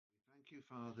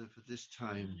you, Father, for this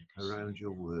time around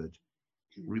your word.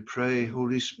 We pray,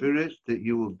 Holy Spirit, that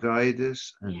you will guide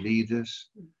us and lead us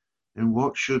in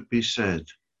what should be said,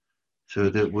 so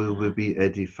that we will be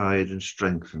edified and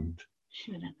strengthened.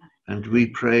 And we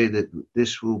pray that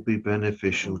this will be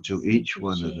beneficial to each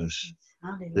one of us,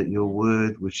 that your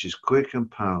word, which is quick and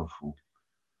powerful,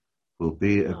 will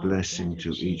be a blessing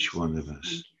to each one of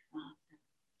us.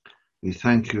 We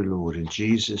thank you, Lord, in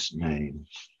Jesus' name.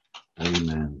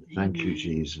 Amen. Thank you,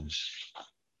 Jesus.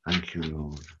 Thank you,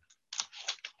 Lord.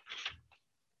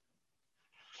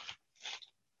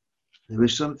 There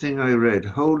was something I read.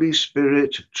 Holy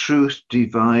Spirit, truth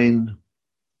divine,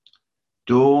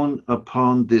 dawn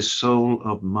upon this soul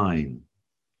of mine.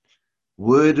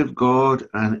 Word of God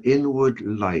and inward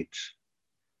light,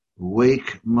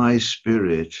 wake my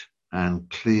spirit and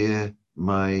clear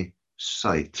my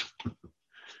sight.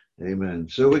 Amen.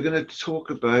 So we're going to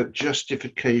talk about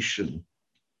justification.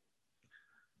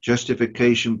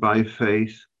 Justification by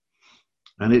faith.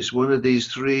 And it's one of these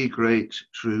three great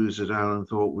truths that Alan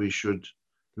thought we should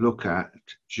look at: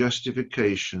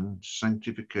 justification,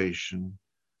 sanctification,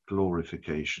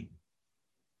 glorification.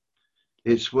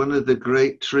 It's one of the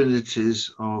great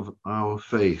trinities of our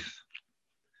faith,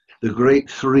 the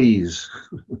great threes,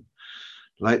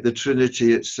 like the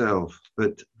Trinity itself.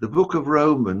 But the book of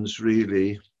Romans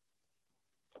really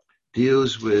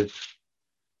deals with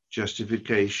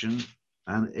justification,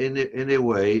 and in a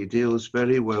way deals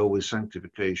very well with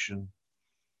sanctification.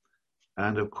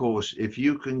 And of course, if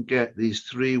you can get these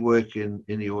three working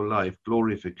in your life,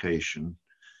 glorification,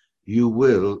 you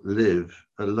will live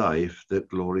a life that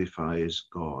glorifies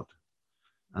God.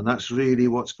 And that's really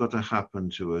what's got to happen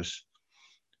to us.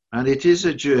 And it is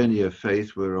a journey of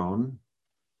faith we're on.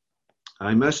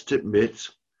 I must admit,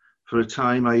 for a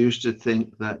time I used to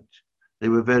think that they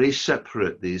were very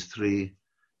separate, these three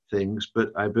things,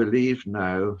 but I believe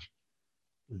now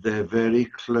they're very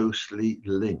closely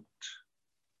linked.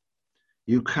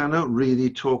 You cannot really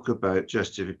talk about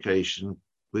justification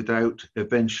without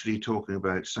eventually talking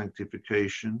about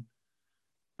sanctification,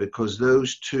 because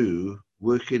those two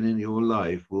working in your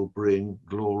life will bring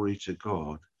glory to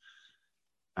God.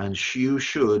 And you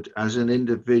should, as an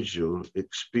individual,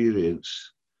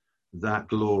 experience that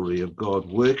glory of God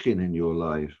working in your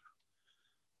life.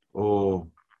 Or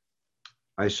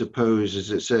I suppose, as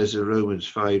it says in Romans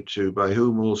 5:2, by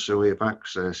whom also we have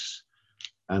access,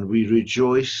 and we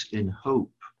rejoice in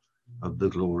hope of the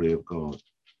glory of God.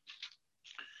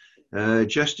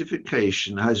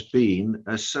 Justification has been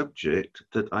a subject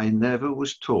that I never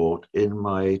was taught in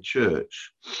my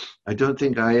church. I don't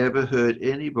think I ever heard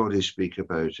anybody speak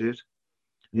about it.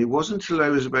 And it wasn't until I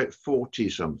was about 40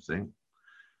 something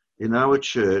in our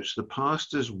church, the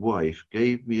pastor's wife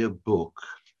gave me a book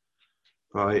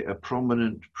by a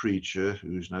prominent preacher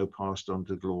who's now passed on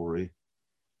to glory.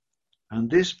 And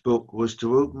this book was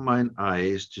to open my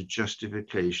eyes to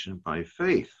justification by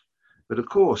faith. But of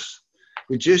course,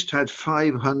 we just had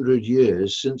 500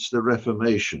 years since the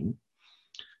Reformation,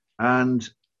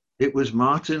 and it was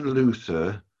Martin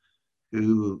Luther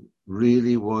who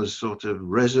really was sort of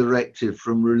resurrected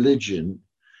from religion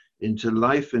into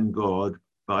life in God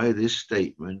by this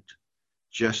statement,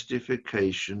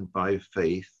 justification by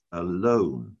faith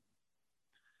alone.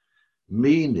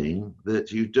 Meaning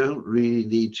that you don't really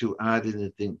need to add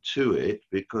anything to it,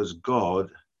 because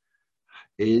God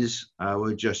is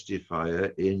our justifier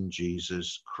in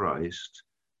Jesus Christ,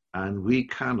 and we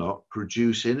cannot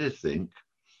produce anything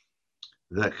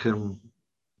that can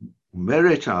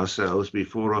merit ourselves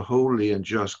before a holy and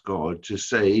just God to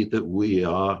say that we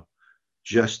are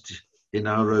just in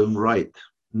our own right.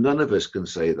 None of us can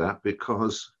say that,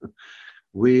 because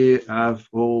we have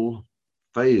all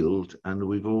failed and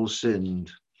we've all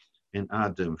sinned in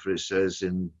Adam. For it says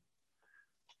in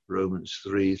Romans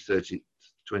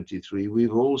 3:23,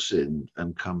 we've all sinned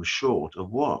and come short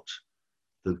of what?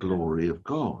 The glory of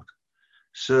God.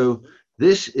 So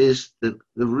this is the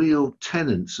real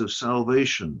tenets of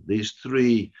salvation, these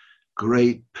three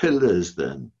great pillars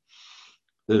then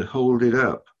that hold it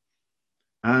up.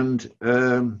 And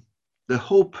the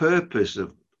whole purpose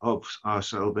of our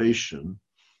salvation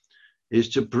is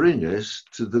to bring us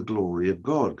to the glory of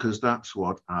God, because that's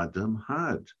what Adam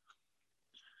had.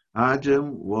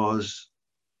 Adam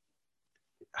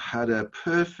had a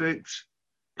perfect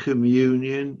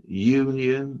union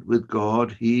with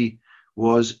God. He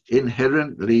was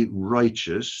inherently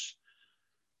righteous,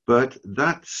 but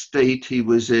that state he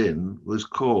was in was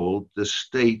called the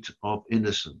state of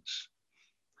innocence.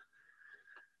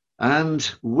 And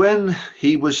when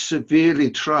he was severely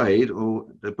tried, or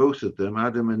both of them,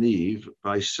 Adam and Eve,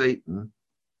 by Satan,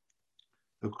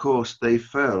 of course, they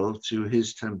fell to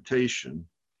his temptation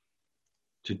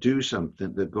to do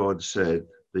something that God said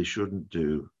they shouldn't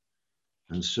do.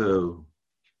 And so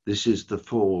this is the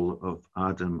fall of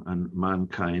Adam and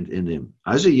mankind in him.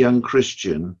 As a young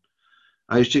Christian,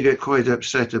 I used to get quite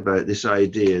upset about this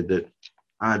idea that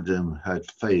Adam had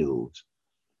failed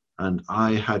and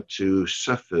I had to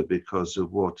suffer because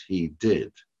of what he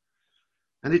did.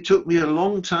 And it took me a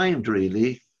long time,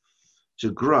 really,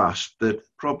 to grasp that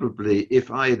probably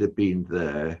if I had been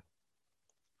there,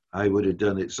 I would have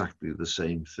done exactly the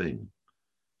same thing.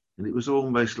 And it was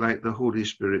almost like the Holy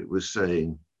Spirit was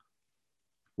saying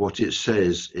what it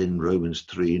says in Romans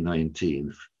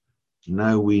 3:19.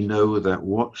 Now we know that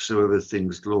whatsoever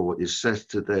things law is said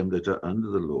to them that are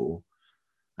under the law,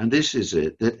 and this is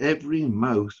it, that every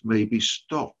mouth may be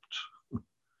stopped,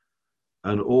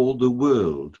 and all the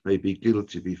world may be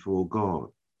guilty before God.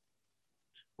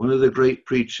 One of the great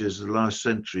preachers of the last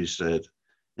century said,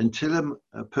 until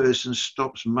a person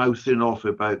stops mouthing off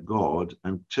about God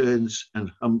and turns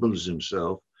and humbles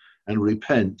himself and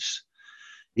repents,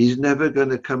 he's never going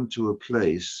to come to a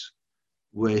place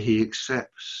where he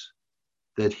accepts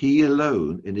that he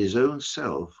alone in his own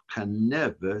self can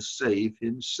never save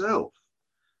himself.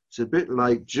 It's a bit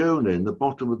like Jonah in the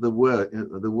bottom of the whale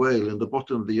in the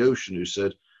bottom of the ocean, who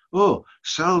said, oh,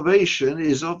 salvation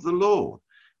is of the Lord.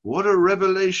 What a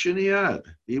revelation he had.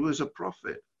 He was a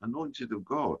prophet, anointed of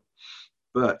God.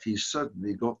 But he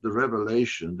suddenly got the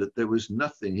revelation that there was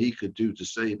nothing he could do to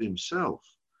save himself.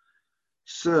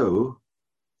 So,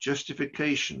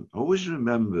 justification. Always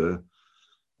remember,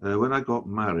 when I got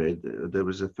married, there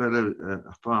was a fellow,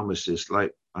 a pharmacist,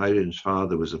 like Irene's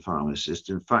father was a pharmacist.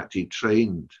 In fact, he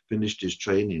finished his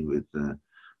training with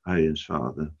Irene's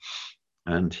father.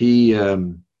 And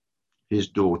his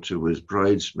daughter was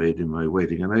bridesmaid in my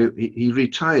wedding. And he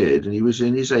retired, and he was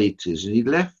in his 80s, and he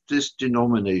left this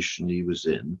denomination he was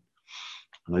in.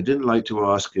 And I didn't like to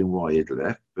ask him why he'd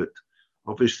left, but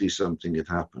obviously something had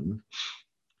happened.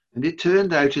 And it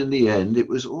turned out in the end, it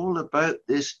was all about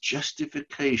this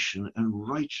justification and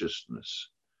righteousness.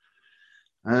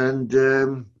 And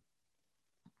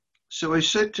so I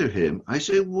said to him,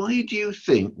 why do you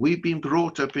think we've been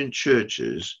brought up in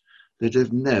churches that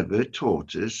have never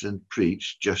taught us and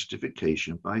preached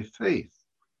justification by faith?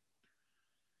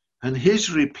 And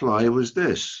his reply was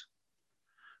this: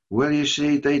 well, you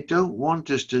see, they don't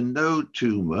want us to know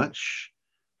too much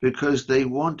because they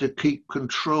want to keep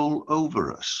control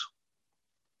over us.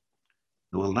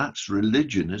 Well, that's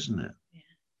religion, isn't it? Yeah.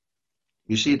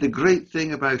 You see, the great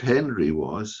thing about Henry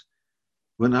was,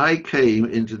 when I came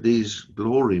into these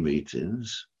glory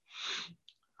meetings,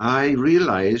 I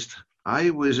realized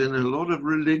I was in a lot of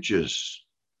religious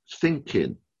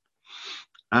thinking.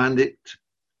 And it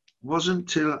wasn't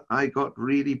till I got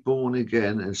really born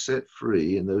again and set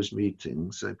free in those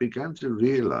meetings, I began to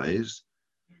realize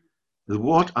that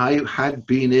what I had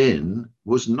been in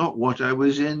was not what I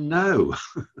was in now.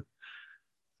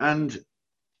 And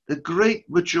the great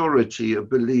majority of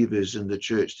believers in the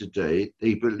church today,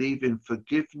 they believe in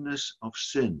forgiveness of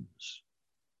sins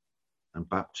and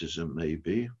baptism,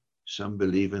 maybe. Some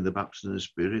believe in the baptism of the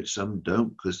Spirit, some don't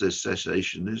because they're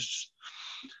cessationists.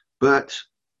 But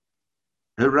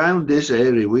around this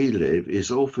area we live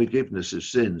is all forgiveness of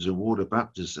sins and water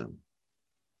baptism.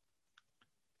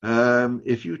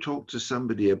 If you talk to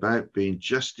somebody about being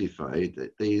justified,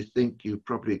 they think you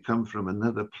probably come from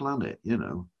another planet, you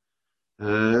know.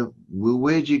 Well,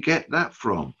 where do you get that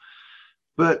from?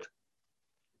 But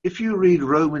if you read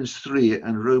Romans 3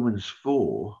 and Romans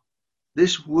 4,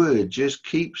 this word just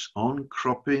keeps on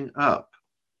cropping up.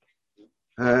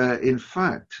 In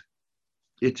fact,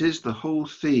 it is the whole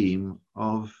theme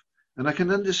of, and I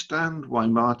can understand why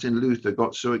Martin Luther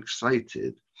got so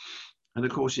excited. And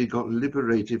of course, he got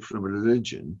liberated from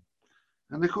religion.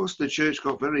 And of course, the church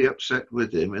got very upset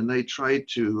with him, and they tried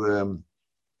to,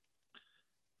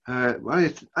 I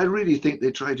really think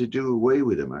they tried to do away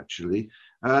with him, actually.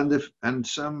 And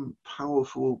some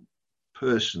powerful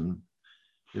person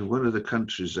in one of the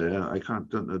countries there,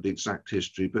 don't know the exact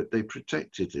history, but they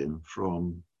protected him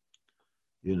from,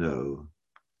 you know,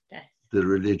 death. The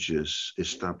religious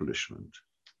establishment.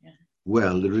 Yeah.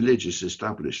 Well, the religious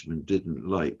establishment didn't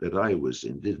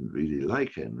really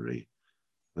like Henry.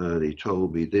 They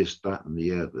told me this, that, and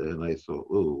the other, and I thought,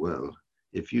 oh, well,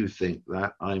 if you think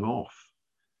that, I'm off.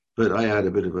 But I had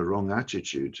a bit of a wrong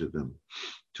attitude to them.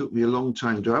 It took me a long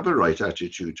time to have a right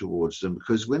attitude towards them,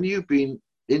 because when you've been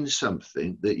in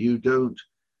something that you don't,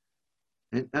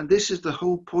 and this is the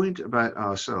whole point about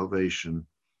our salvation.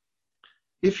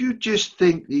 If you just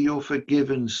think that you're a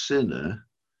forgiven sinner,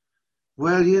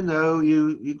 well, you know,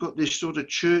 you've got this sort of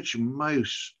church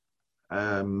mouse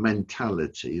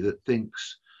mentality that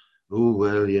thinks, oh,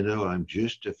 well, you know, I'm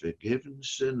just a forgiven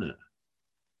sinner.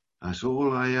 That's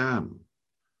all I am.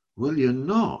 Well, you're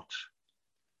not,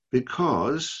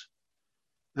 because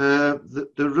the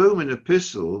Roman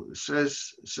epistle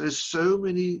says so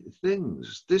many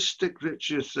things. This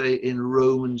scripture say in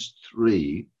Romans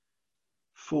 3:4,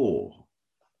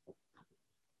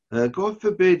 God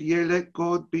forbid ye let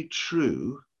God be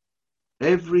true,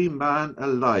 every man a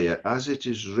liar, as it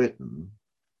is written.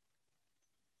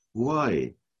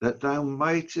 Why? That thou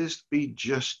mightest be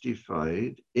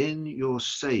justified in your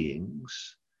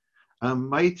sayings, and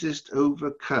mightest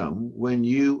overcome when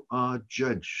you are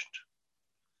judged.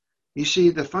 You see,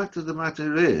 the fact of the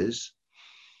matter is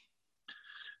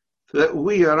that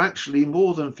we are actually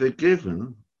more than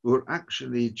forgiven, we're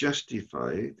actually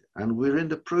justified, and we're in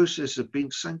the process of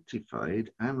being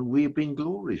sanctified, and we've been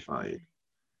glorified.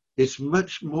 It's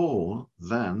much more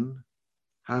than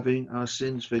having our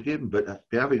sins forgiven, but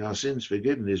having our sins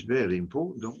forgiven is very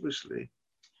important, obviously.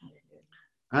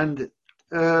 And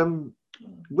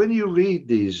when you read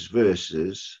these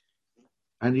verses,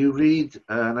 and you read,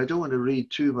 and I don't want to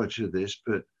read too much of this,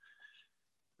 but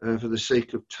for the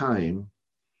sake of time,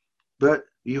 but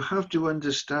you have to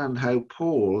understand how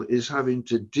Paul is having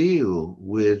to deal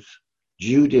with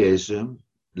Judaism,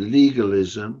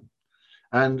 legalism,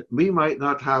 and we might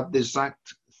not have the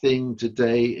exact thing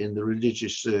today in the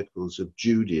religious circles of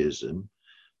Judaism,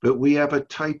 but we have a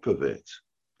type of it,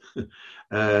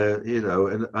 you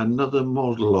know, another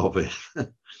model of it.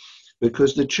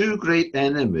 Because the two great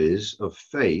enemies of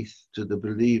faith to the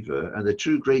believer, and the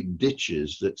two great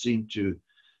ditches that seem to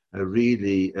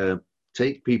really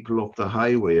take people off the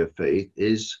highway of faith,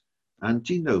 is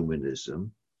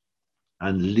antinomianism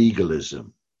and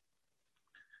legalism.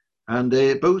 And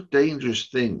they're both dangerous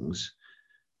things.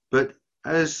 But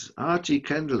as R.T.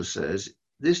 Kendall says,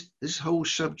 this whole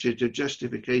subject of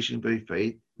justification by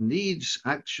faith needs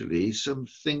actually some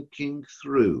thinking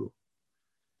through.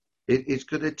 It's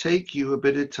going to take you a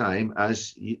bit of time,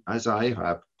 as I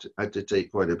have had to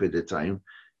take quite a bit of time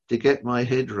to get my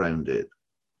head around it.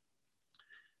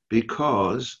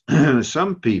 Because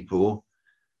some people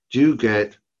do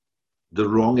get the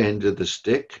wrong end of the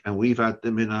stick, and we've had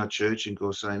them in our church in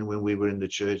Gorsine when we were in the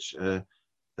church,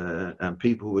 and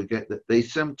people would get that. They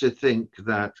seem to think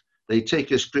that they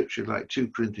take a scripture like 2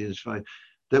 Corinthians 5,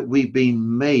 that we've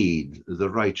been made the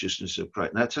righteousness of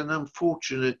Christ. That's an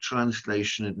unfortunate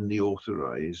translation in the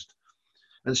Authorized.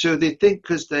 And so they think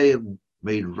because they are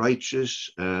made righteous,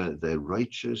 they're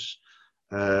righteous,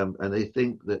 and they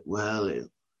think that, well,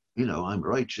 you know, I'm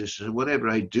righteous, and whatever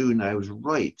I do now is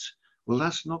right. Well,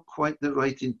 that's not quite the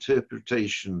right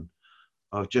interpretation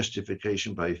of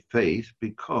justification by faith,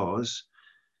 because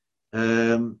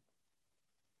in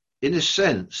a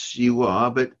sense you are,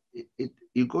 but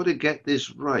you've got to get this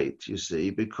right, you see,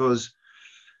 because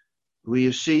we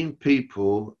have seen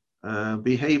people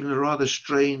behave in a rather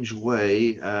strange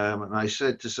way. And I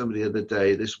said to somebody the other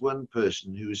day, this one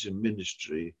person who was in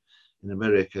ministry in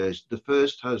America, the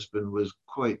first husband was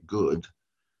quite good,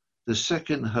 the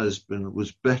second husband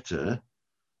was better,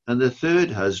 and the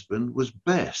third husband was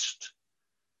best.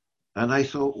 And I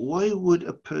thought, why would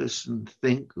a person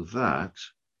think that?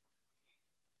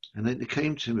 And then it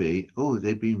came to me, oh,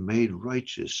 they've been made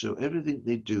righteous, so everything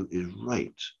they do is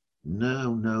right.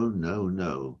 No, no, no,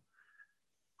 no.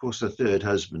 Of course, the third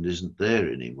husband isn't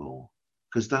there anymore,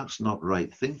 because that's not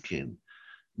right thinking.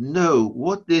 No,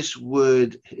 what this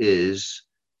word is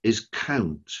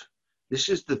count. This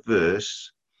is the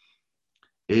verse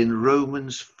in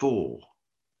Romans 4.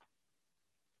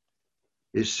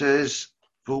 It says,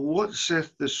 for what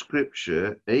saith the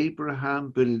scripture, Abraham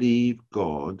believed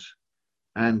God,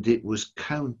 and it was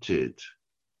counted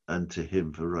unto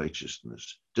him for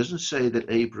righteousness. It doesn't say that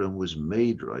Abraham was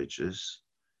made righteous.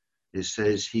 It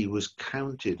says he was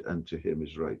counted unto him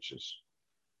as righteous.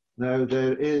 Now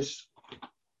there is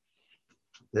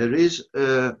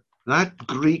that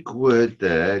Greek word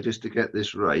there, just to get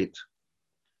this right,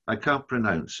 I can't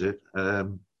pronounce it.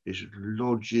 It's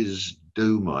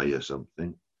logisdomai or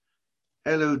something.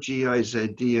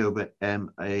 Logizdomai,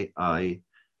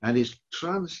 and it's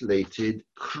translated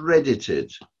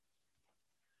credited.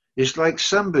 It's like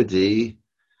somebody,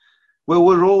 well,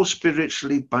 we're all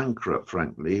spiritually bankrupt,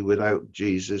 frankly, without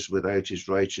Jesus, without his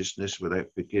righteousness, without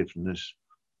forgiveness.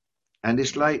 And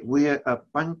it's like we're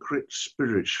bankrupt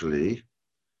spiritually.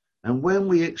 And when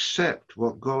we accept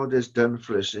what God has done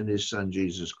for us in his Son,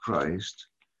 Jesus Christ,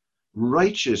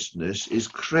 righteousness is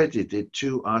credited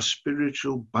to our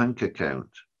spiritual bank account.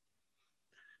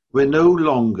 We're no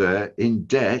longer in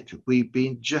debt. We've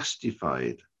been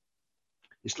justified.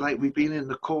 It's like we've been in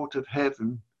the court of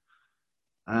heaven,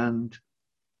 and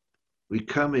we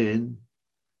come in,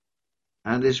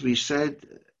 and as we said,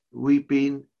 we've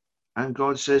been, and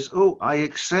God says, oh, I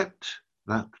accept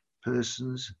that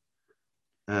person's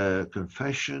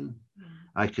confession.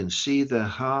 I can see their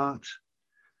heart.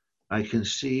 I can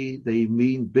see they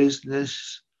mean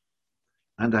business,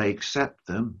 and I accept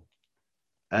them.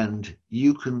 And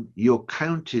you're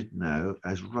counted now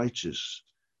as righteous.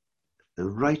 The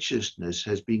righteousness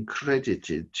has been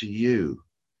credited to you.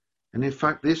 And in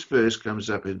fact, this verse comes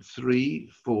up in 3,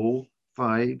 4,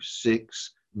 5,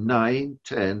 6, 9,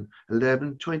 10,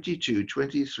 11, 22,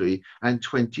 23, and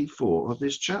 24 of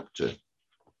this chapter.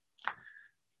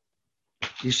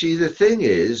 You see, the thing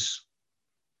is,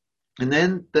 and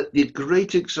then the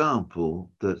great example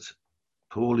that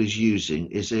Paul is using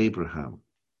is Abraham.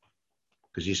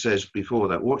 Because he says before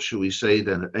that, what shall we say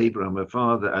then? Abraham, a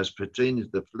father, as pertaining to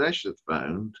the flesh, hath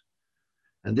found.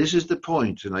 And this is the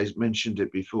point, and I mentioned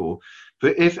it before.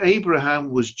 For if Abraham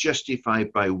was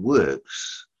justified by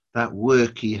works, that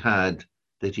work he had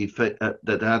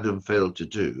that Adam failed to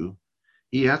do,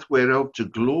 he hath whereof to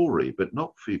glory, but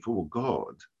not before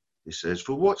God. He says,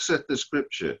 for what saith the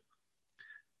scripture?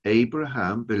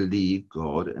 Abraham believed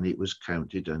God, and it was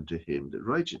counted unto him that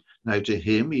righteous. Now to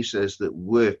him, he says, that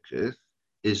worketh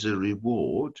is a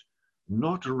reward,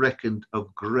 not reckoned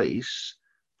of grace,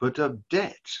 but of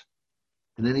debt.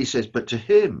 And then he says, but to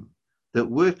him that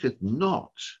worketh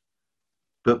not,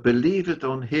 but believeth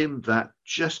on him that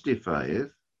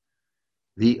justifieth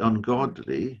the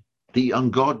ungodly,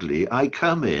 I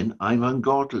come in, I'm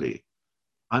ungodly.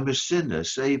 I'm a sinner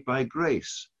saved by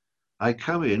grace. I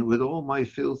come in with all my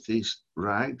filthy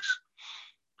rags.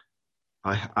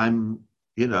 Well,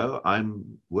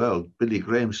 Billy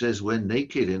Graham says we're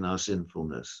naked in our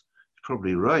sinfulness. He's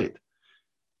probably right.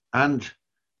 And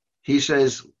he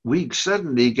says we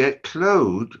suddenly get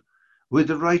clothed with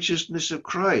the righteousness of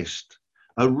Christ,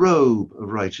 a robe of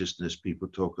righteousness people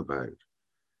talk about.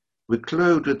 We're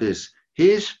clothed with this.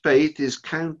 His faith is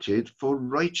counted for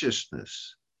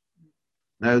righteousness.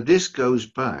 Now this goes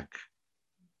back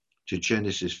to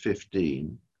Genesis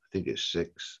 15, I think it's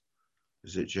 6.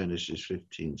 Is it Genesis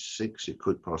 15, 6? It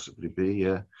could possibly be,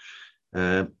 yeah.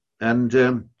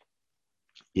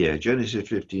 Genesis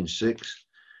 15, 6.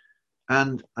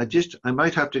 And I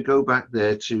might have to go back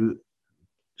there to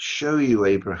show you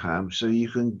Abraham so you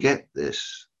can get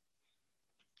this.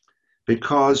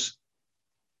 Because,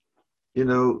 in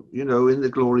the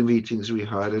glory meetings we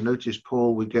had, I noticed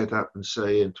Paul would get up and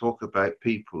say and talk about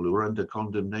people who are under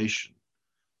condemnation.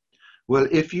 Well,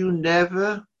 if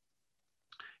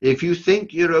you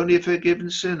think you're only a forgiven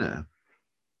sinner,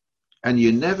 and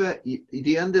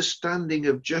the understanding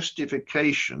of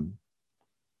justification,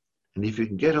 and if you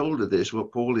can get hold of this,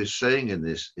 what Paul is saying in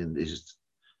these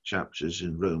chapters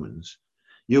in Romans,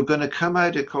 you're going to come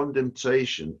out of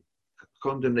condemnation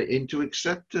into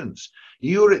acceptance.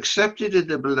 You're accepted in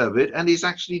the beloved, and he's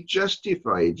actually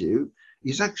justified you.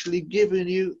 He's actually given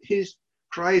you his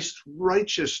Christ's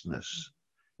righteousness.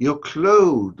 You're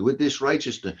clothed with this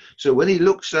righteousness. So when he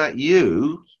looks at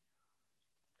you,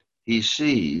 he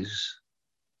sees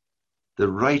the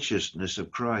righteousness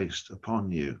of Christ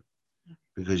upon you,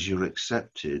 because you're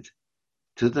accepted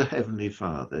to the Heavenly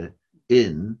Father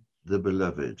in the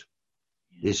beloved.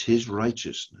 It's his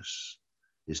righteousness.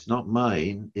 It's not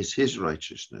mine, it's his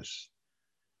righteousness.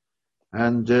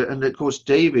 And of course,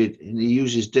 David, and he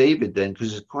uses David then,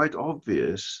 because it's quite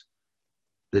obvious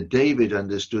that David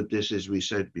understood this, as we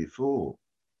said before.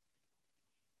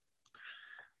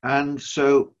 And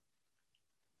so,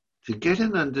 to get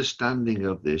an understanding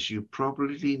of this, you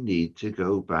probably need to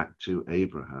go back to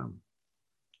Abraham,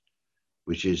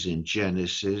 which is in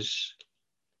Genesis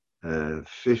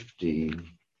 15,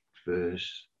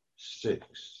 verse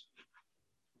 6.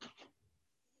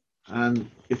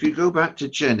 And if you go back to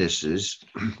Genesis,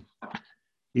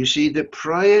 you see that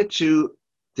prior to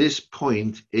this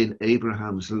point in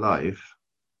Abraham's life,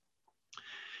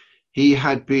 he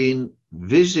had been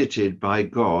visited by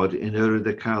God in Ur of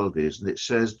the Chaldees, and it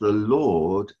says the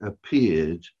Lord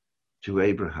appeared to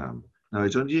Abraham. Now,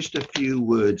 it's only just a few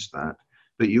words that,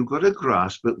 but you've got to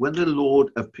grasp that when the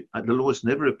Lord's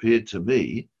never appeared to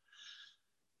me.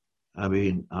 I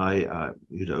mean, I've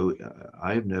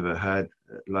never had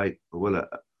like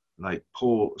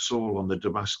Saul on the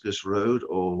Damascus Road,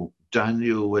 or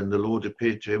Daniel when the Lord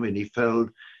appeared to him and he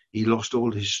lost all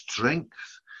his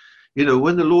strength.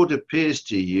 When the Lord appears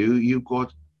to you, you've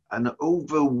got an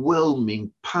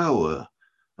overwhelming power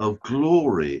of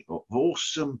glory, of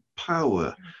awesome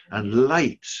power and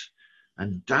light.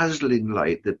 and dazzling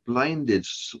light that blinded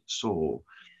Saul.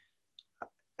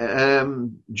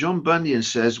 John Bunyan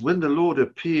says, when the Lord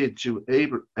appeared to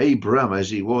Abram, as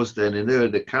he was then in Ur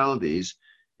the Chaldees,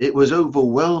 it was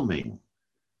overwhelming,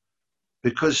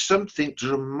 because something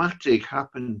dramatic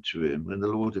happened to him when the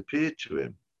Lord appeared to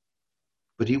him.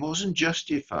 But he wasn't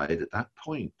justified at that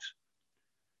point.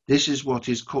 This is what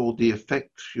is called the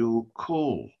effectual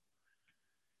call.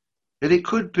 And it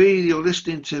could be you're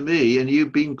listening to me and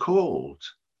you've been called,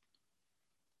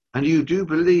 and you do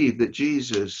believe that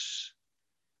Jesus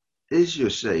is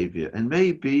your Savior, and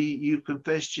maybe you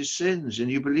confessed your sins and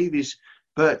you believe He's,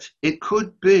 but it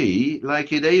could be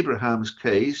like in Abraham's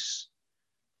case,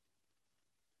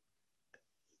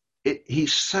 he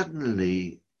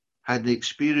suddenly had an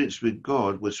experience with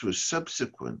God which was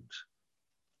subsequent,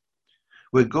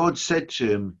 where God said to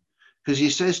him, because he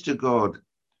says to God,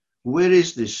 where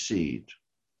is this seed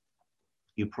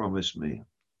you promised me?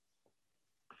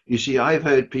 You see, I've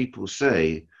heard people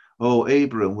say, oh,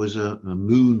 Abram was a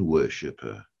moon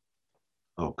worshipper.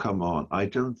 Oh, come on. I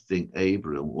don't think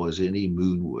Abram was any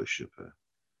moon worshipper.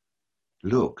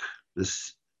 Look,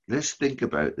 let's think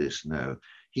about this now.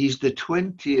 He's the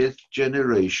 20th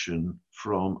generation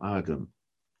from Adam.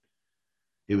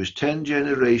 It was 10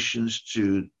 generations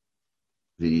to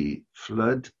the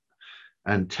flood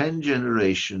and 10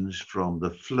 generations from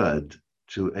the flood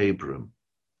to Abram.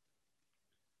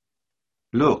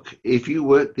 Look, if you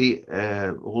work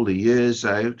all the years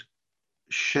out,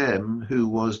 Shem, who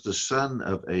was the son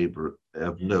of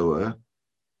Noah,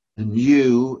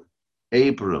 knew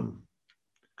Abram,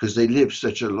 because they lived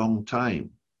such a long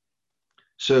time.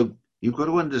 So you've got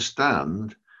to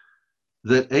understand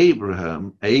that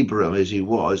Abram as he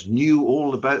was, knew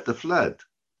all about the flood.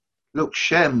 Look,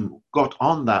 Shem got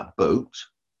on that boat,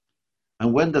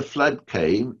 and when the flood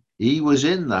came, he was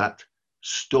in that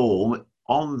storm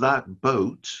on that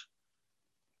boat.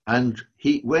 And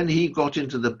when he got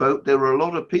into the boat, there were a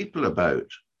lot of people about.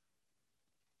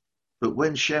 But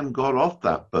when Shem got off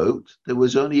that boat, there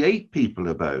was only 8 people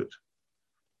about.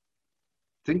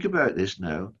 Think about this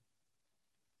now.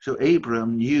 So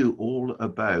Abram knew all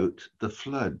about the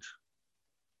flood,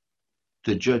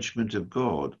 the judgment of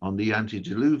God on the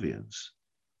antediluvians.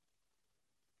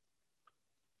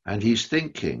 And he's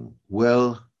thinking,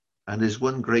 well, and as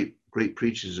one great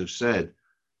preachers have said,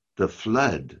 the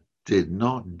flood did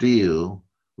not deal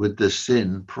with the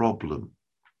sin problem.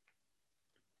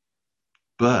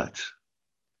 But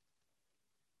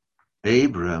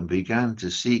Abraham began to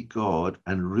seek God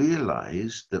and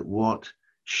realized that what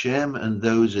Shem and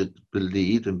those had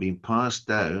believed and been passed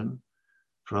down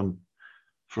from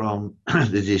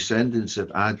the descendants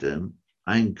of Adam,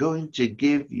 I'm going to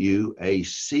give you a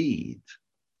seed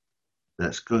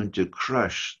that's going to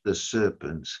crush the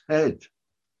serpent's head.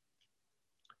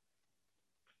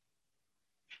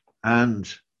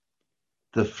 And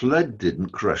the flood didn't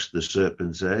crush the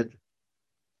serpent's head,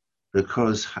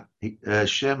 because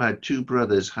Shem had 2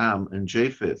 brothers, Ham and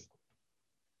Japheth.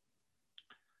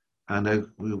 And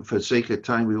for sake of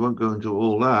time, we won't go into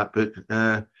all that, but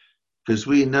because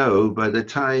we know by the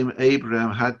time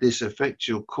Abraham had this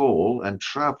effectual call and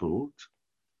traveled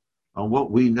on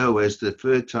what we know as the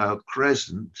Fertile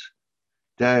Crescent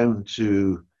down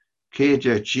to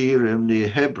Kirjath Jearim near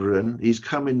Hebron, he's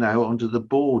coming now onto the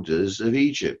borders of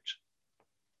Egypt.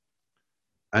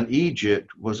 And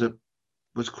Egypt was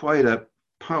quite a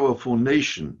powerful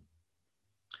nation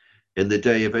in the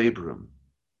day of Abraham.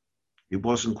 It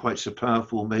wasn't quite so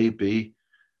powerful maybe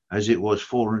as it was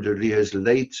 400 years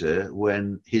later,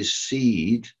 when his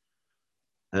seed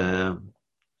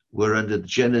were under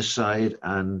genocide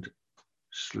and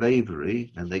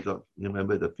slavery, and they got, you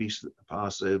remember, the feast of the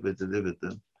Passover delivered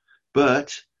them.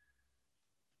 But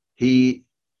you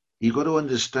got to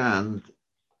understand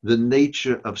the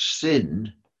nature of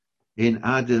sin in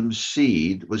Adam's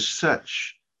seed was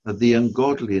such of the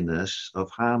ungodliness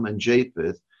of Ham and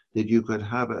Japheth that you could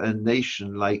have a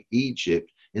nation like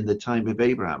Egypt in the time of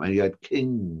Abraham, and you had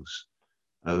kings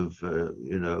of,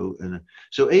 and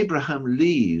so Abraham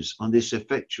leaves on this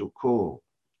effectual call.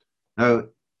 Now,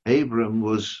 Abraham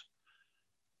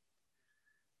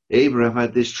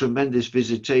had this tremendous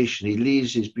visitation. He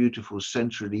leaves his beautiful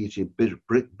centrally heated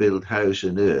brick-built house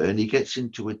in Ur, and he gets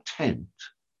into a tent,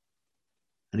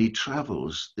 and he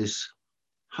travels this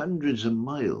hundreds of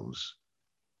miles.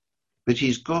 But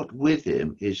he's got with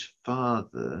him his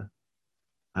father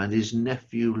and his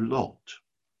nephew Lot.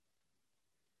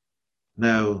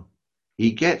 Now,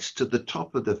 he gets to the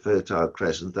top of the Fertile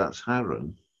Crescent, that's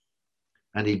Haran,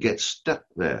 and he gets stuck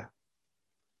there.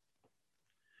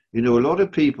 You know, a lot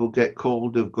of people get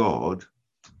called of God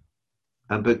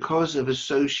And because of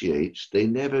associates, they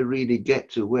never really get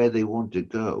to where they want to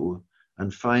go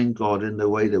and find God in the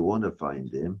way they want to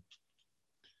find him.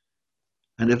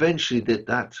 And eventually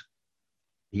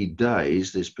he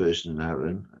dies, this person,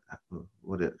 Aaron, I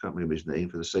can't remember his name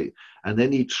for the sake, and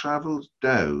then he travels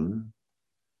down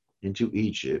into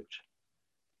Egypt.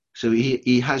 So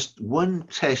he has one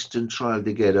test and trial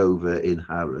to get over in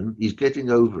Haran. He's getting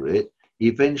over it. He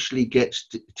eventually gets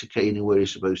to Canaan, where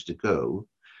he's supposed to go.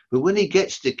 But when he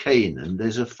gets to Canaan,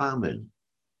 there's a famine.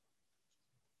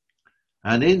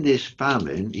 And in this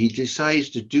famine, he decides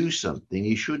to do something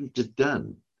he shouldn't have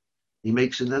done. He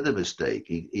makes another mistake.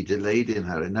 He delayed in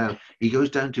Haran. Now, he goes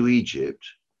down to Egypt.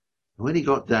 And when he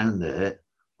got down there,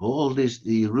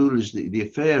 the rulers,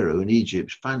 the Pharaoh in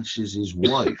Egypt fancies his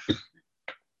wife.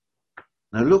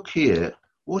 Now look here,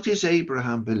 what is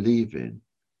Abraham believing?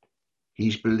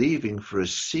 He's believing for a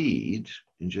seed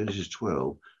in Genesis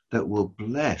 12 that will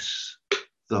bless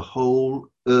the whole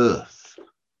earth.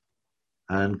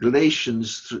 And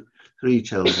Galatians 3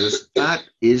 tells us that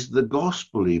is the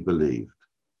gospel he believed.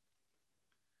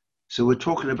 So we're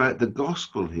talking about the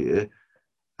gospel here.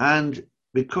 And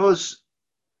because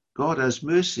God has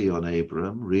mercy on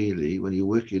Abraham, really, when you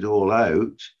work it all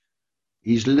out,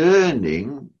 he's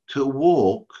learning to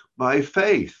walk by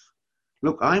faith.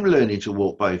 Look, I'm learning to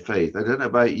walk by faith. I don't know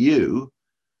about you.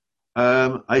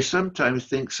 I sometimes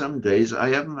think some days I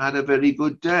haven't had a very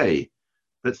good day.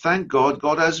 But thank God,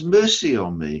 God has mercy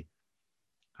on me.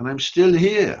 And I'm still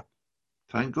here.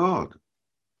 Thank God.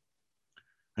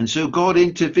 And so God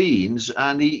intervenes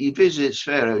and he visits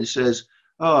Pharaoh and says,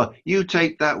 oh, you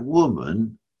take that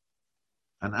woman,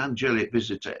 an angelic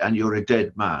visitor, and you're a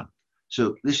dead man.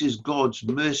 So this is God's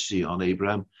mercy on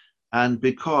Abraham. And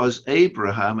because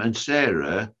Abraham and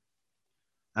Sarah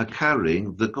are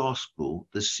carrying the gospel,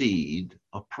 the seed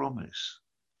of promise.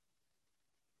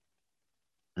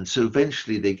 And so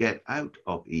eventually they get out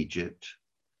of Egypt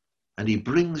and he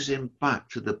brings him back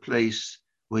to the place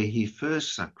where he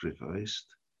first sacrificed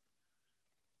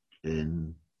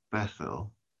in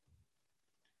Bethel,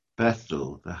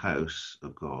 the house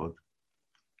of God.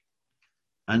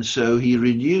 And so he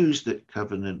renews that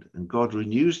covenant, and God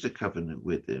renews the covenant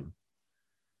with him.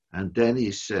 And then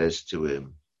he says to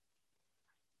him,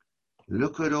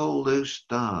 look at all those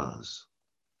stars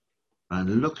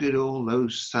and look at all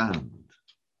those sand.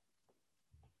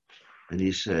 And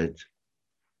he said,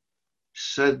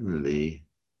 suddenly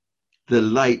the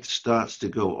light starts to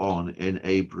go on in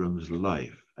Abram's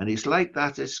life. And it's like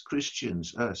that as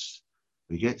Christians, us.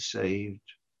 We get saved.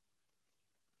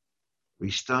 We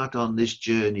start on this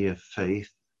journey of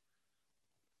faith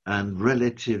and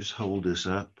relatives hold us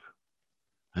up.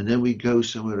 And then we go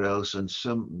somewhere else and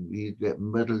we get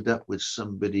muddled up with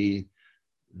somebody,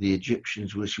 the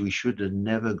Egyptians, which we should have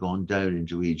never gone down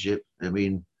into Egypt. I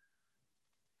mean,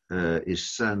 his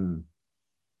son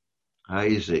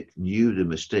Isaac knew the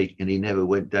mistake and he never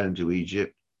went down to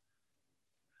Egypt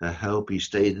for help. He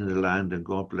stayed in the land and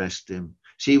God blessed him.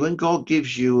 See, when God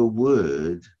gives you a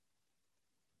word,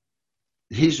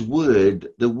 his word,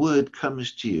 the word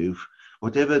comes to you.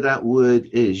 Whatever that word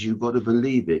is, you've got to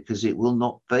believe it because it will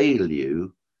not fail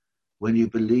you when you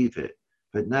believe it.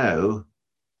 But now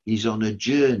he's on a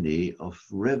journey of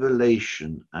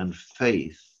revelation and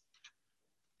faith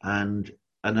and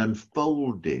an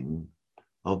unfolding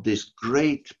of this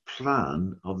great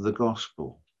plan of the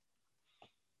gospel.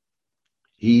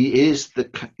 He is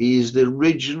the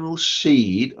original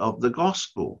seed of the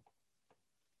gospel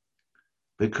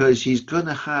because he's going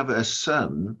to have a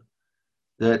son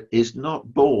that is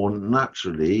not born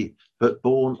naturally, but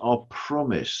born of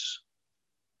promise.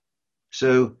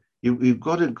 So you've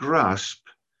got to grasp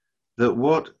that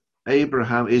what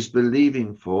Abraham is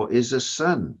believing for is a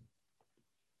son.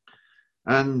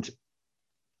 And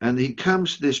he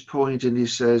comes to this point and he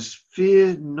says,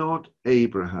 fear not,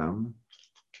 Abraham,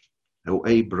 or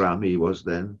Abram he was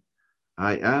then,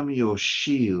 I am your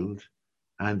shield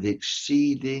and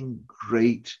exceeding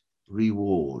great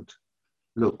reward.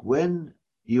 Look, when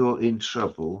you're in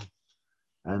trouble,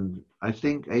 and I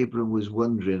think Abram was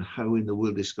wondering how in the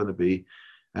world it's going to be,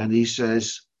 and he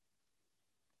says,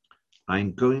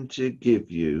 I'm going to give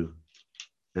you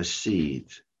a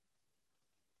seed.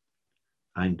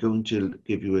 I'm going to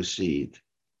give you a seed.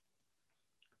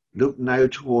 Look now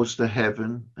towards the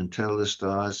heaven and tell the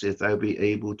stars if thou be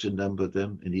able to number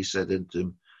them. And he said unto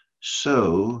him,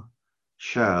 so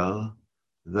shall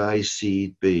thy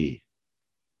seed be.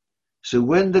 So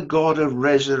when the God of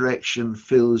resurrection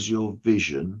fills your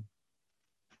vision,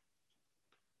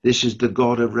 this is the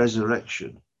God of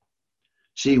resurrection.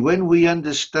 See, when we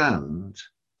understand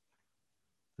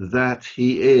that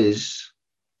he is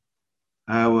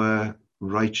our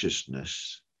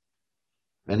righteousness.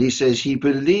 And he says, he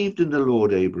believed in the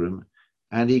Lord Abram,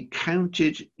 and he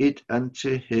counted it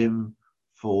unto him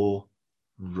for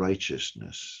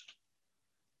righteousness.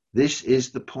 This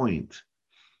is the point.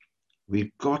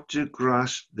 We've got to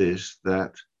grasp this,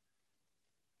 that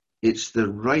it's the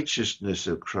righteousness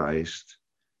of Christ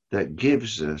that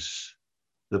gives us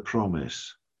the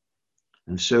promise.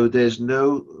 And so there's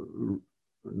no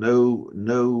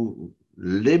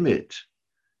limit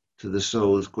to the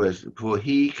soul's question, for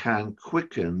he can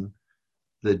quicken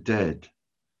the dead.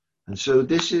 And so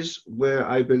this is where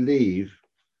I believe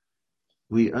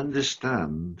we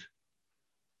understand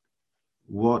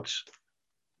what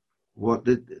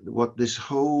this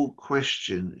whole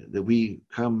question that we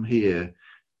come here,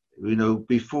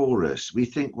 before us. We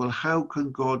think, well, how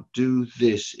can God do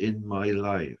this in my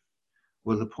life?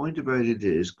 Well, the point about it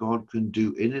is God can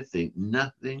do anything.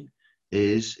 Nothing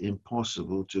is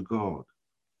impossible to God.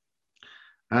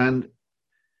 And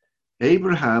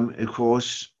Abraham, of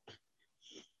course,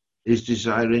 is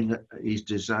desiring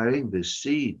this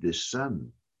seed, this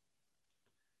son.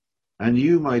 And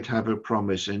you might have a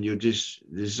promise and you're just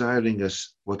desiring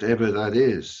us, whatever that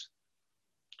is.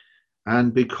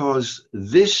 And because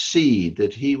this seed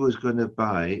that he was going to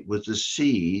buy was the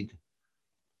seed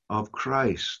of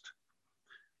Christ.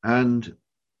 And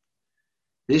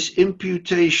this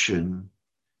imputation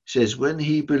says, when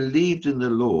he believed in the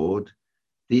Lord,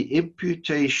 the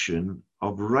imputation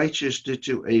of righteousness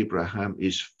to Abraham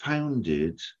is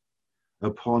founded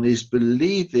upon his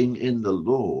believing in the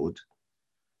Lord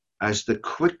as the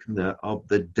quickener of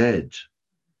the dead.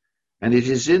 And it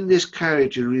is in this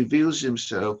character he reveals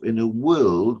himself in a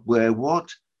world where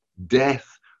what?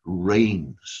 Death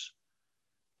reigns.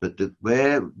 But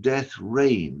where death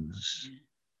reigns,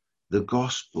 the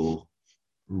gospel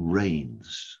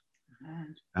reigns.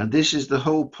 And this is the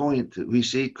whole point that we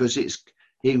see, because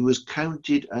he was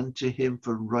counted unto him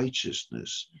for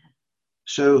righteousness.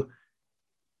 So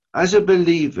as a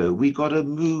believer, we got to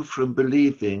move from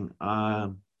believing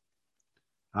our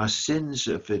sins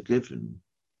are forgiven,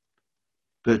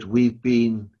 but we've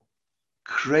been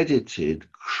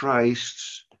credited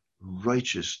Christ's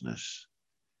righteousness.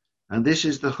 And this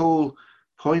is the whole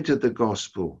point of the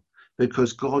gospel,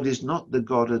 because God is not the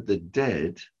God of the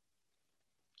dead.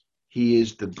 He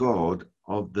is the God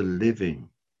of the living.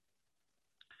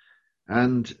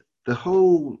 And the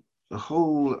whole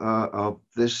of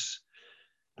this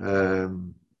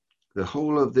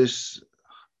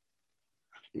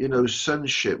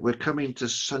sonship, we're coming to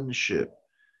sonship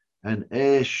and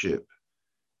heirship.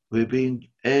 We're being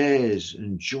heirs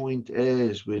and joint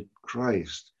heirs with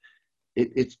Christ.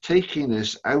 It's taking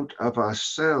us out of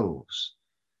ourselves,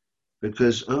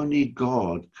 because only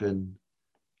God can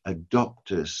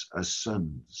adopt us as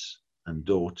sons and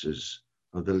daughters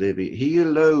of the living. He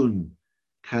alone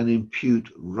can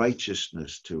impute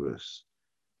righteousness to us,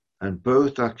 and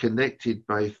both are connected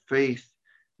by faith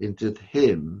into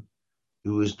him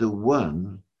who is the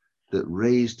one that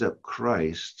raised up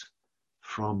Christ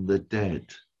from the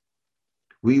dead.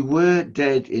 We were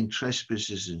dead in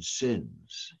trespasses and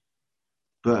sins,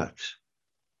 but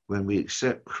when we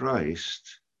accept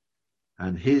Christ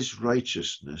and his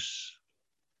righteousness,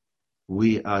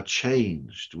 we are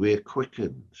changed, we are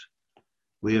quickened,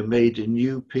 we are made a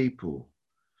new people.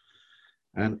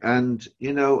 And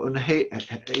he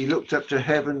looked up to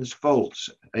heaven's vaults,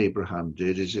 Abraham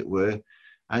did, as it were,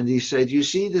 and he said, you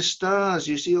see the stars,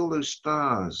 you see all those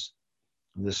stars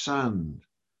and the sun.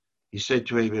 He said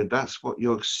to Abraham, that's what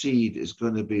your seed is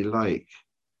going to be like.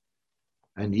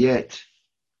 And yet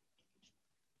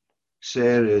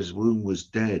Sarah's womb was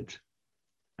dead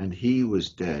and he was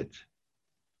dead.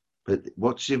 But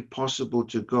what's impossible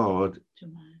to God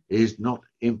is not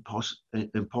impossible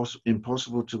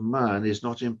to man, is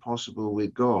not impossible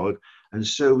with God. And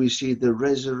so we see the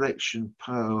resurrection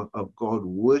power of God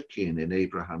working in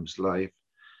Abraham's life.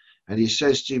 And he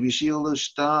says to him, you see all those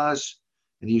stars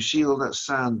and you see all that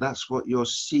sand, that's what your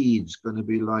seed's going to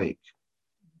be like.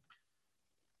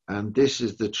 And this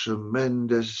is the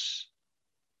tremendous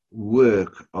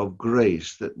work of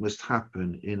grace that must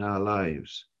happen in our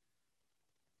lives.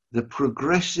 The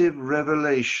progressive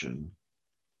revelation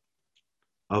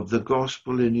of the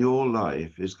gospel in your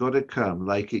life has got to come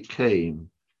like it came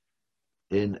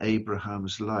in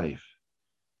Abraham's life.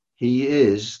 He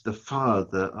is the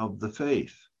father of the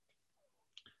faith,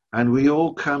 and we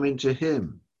all come into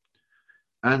him.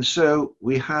 And so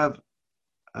we have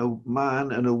a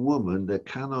man and a woman that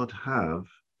cannot have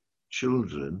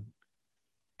children,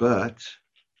 but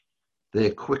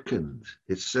they're quickened.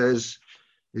 It says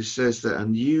that,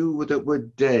 and you that were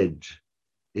dead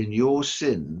in your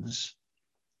sins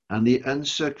and the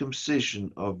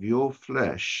uncircumcision of your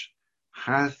flesh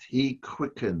hath he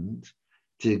quickened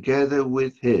together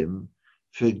with him,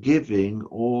 forgiving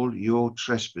all your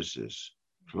trespasses.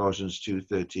 Colossians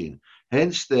 2:13.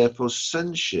 Hence, therefore,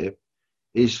 sonship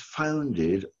is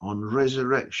founded on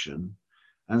resurrection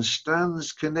and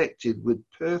stands connected with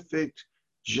perfect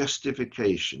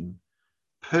justification,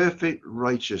 perfect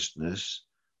righteousness,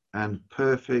 and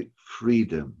perfect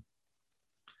freedom.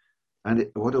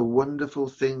 And what a wonderful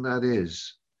thing that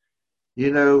is.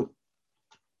 You know,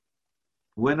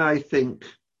 when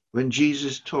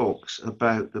Jesus talks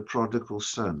about the prodigal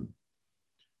son,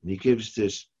 and he gives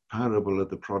this parable of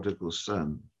the prodigal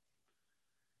son,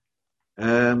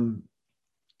 when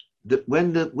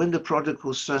the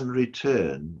prodigal son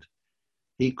returned,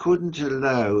 he couldn't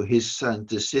allow his son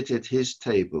to sit at his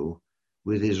table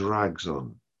with his rags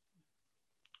on.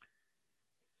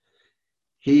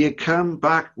 He had come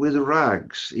back with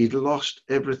rags. He'd lost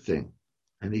everything.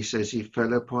 And he says he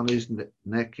fell upon his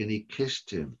neck and he kissed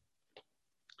him.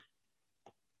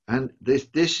 And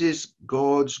this is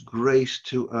God's grace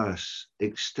to us,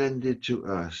 extended to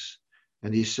us.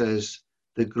 And he says,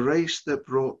 the grace that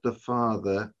brought the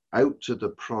father out to the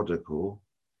prodigal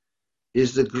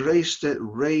is the grace that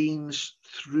reigns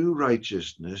through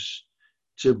righteousness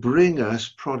to bring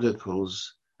us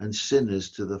prodigals and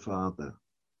sinners to the Father.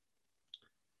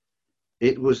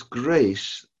 It was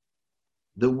grace,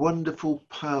 the wonderful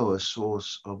power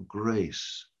source of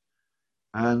grace.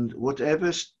 And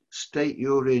whatever state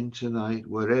you're in tonight,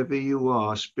 wherever you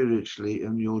are spiritually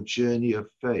in your journey of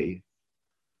faith,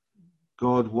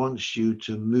 God wants you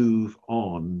to move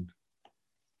on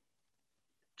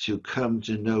to come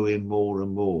to know him more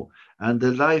and more. And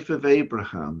the life of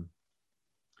Abraham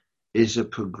is a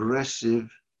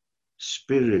progressive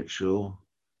spiritual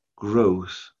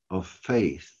growth of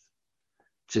faith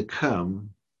to come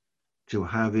to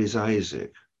have his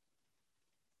Isaac.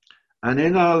 And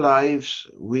in our lives,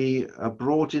 we are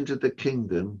brought into the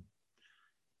kingdom,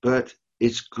 but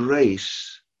it's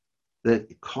grace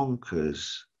that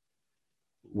conquers.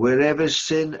 Wherever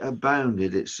sin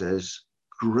abounded, it says,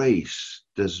 grace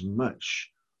does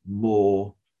much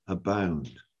more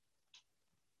abound.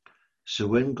 So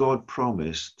when God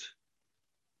promised,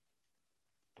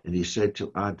 and he said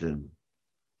to Adam,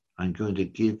 I'm going to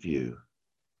give you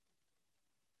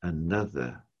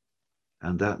another,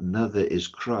 and that another is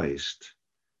Christ,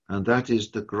 and that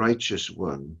is the righteous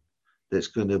one that's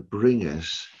going to bring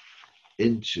us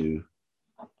into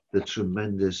the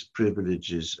tremendous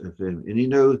privileges of him. And you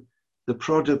know, the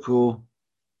prodigal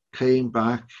came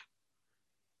back,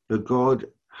 but God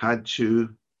had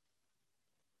to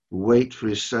wait for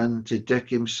his son to deck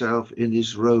himself in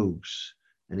his robes,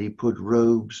 and he put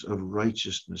robes of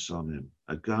righteousness on him,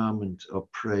 a garment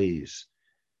of praise.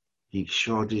 He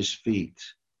shod his feet.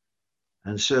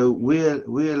 And so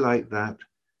we're like that.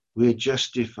 We're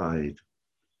justified.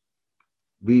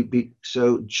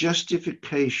 So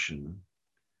justification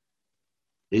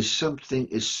is something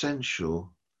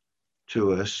essential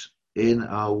to us in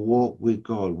our walk with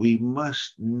God. We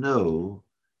must know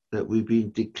that we've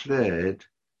been declared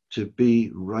to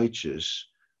be righteous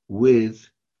with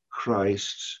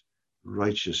Christ's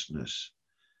righteousness.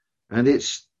 And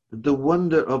it's the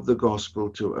wonder of the gospel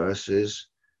to us is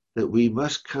that we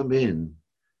must come in,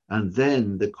 and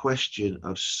then the question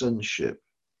of sonship,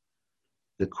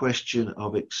 the question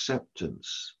of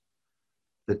acceptance,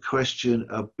 the question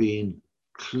of being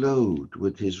clothed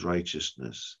with his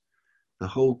righteousness, the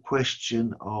whole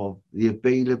question of the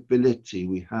availability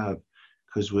we have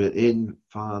because we're in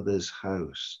Father's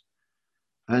house.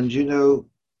 And you know,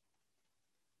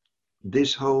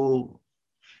 this whole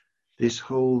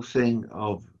thing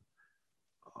of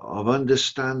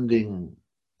understanding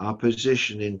our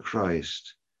position in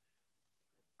Christ,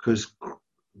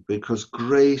 because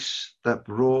grace that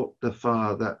brought the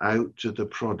Father out to the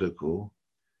prodigal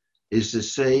is the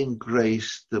same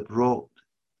grace that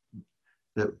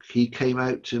he came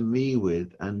out to me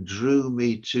with and drew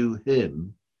me to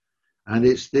him. And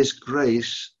it's this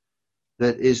grace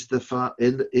that is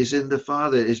in the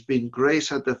Father. It's been grace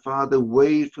had the Father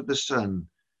weighed for the Son,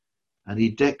 and he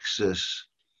decks us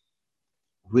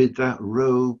with that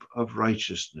robe of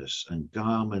righteousness and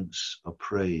garments of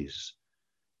praise.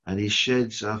 And he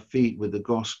sheds our feet with the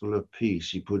gospel of peace.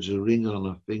 He puts a ring on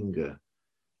our finger,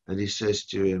 and he says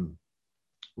to him,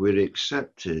 we're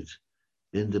accepted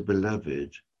in the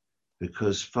beloved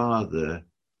because, Father,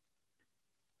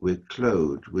 we're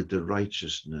clothed with the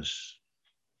righteousness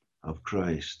of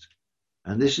Christ.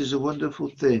 And this is a wonderful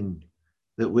thing,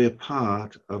 that we're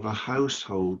part of a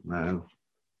household now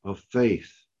of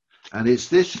faith. And it's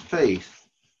this faith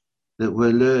that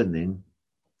we're learning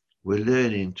We're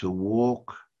learning to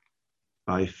walk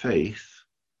by faith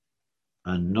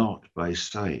and not by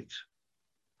sight.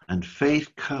 And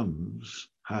faith comes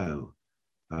how?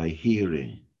 By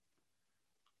hearing,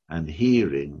 and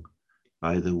hearing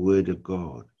by the word of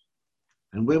God.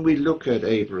 And when we look at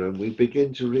Abraham, we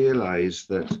begin to realize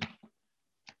that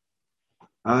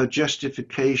our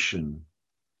justification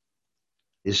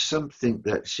is something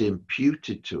that's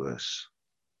imputed to us.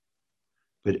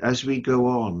 But as we go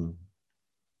on,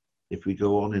 if we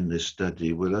go on in this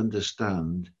study, we'll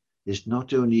understand it's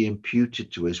not only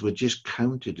imputed to us, we're just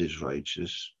counted as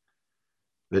righteous,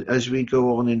 but as we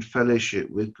go on in fellowship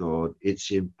with God,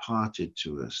 it's imparted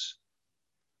to us.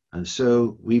 And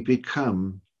so we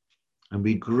become and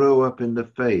we grow up in the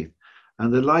faith.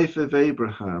 And the life of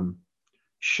Abraham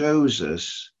shows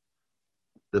us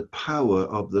the power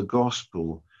of the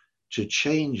gospel to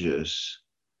change us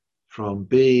from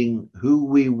being who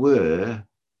we were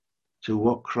to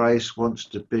what Christ wants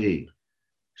to be.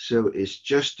 So it's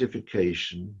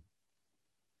justification,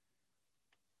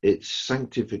 it's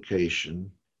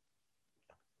sanctification,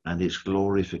 and it's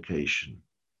glorification.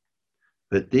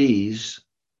 But these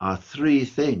are three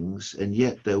things, and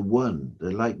yet they're one.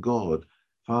 They're like God,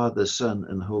 Father, Son,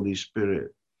 and Holy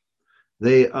Spirit.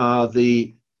 They are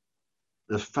the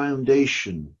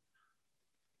foundation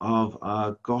of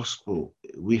our gospel.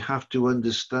 We have to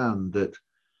understand that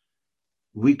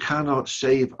we cannot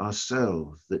save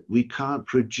ourselves, that we can't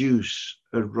produce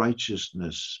a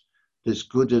righteousness that's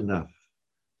good enough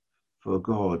for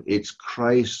God. It's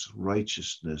Christ's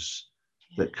righteousness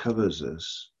that covers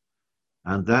us.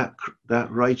 And that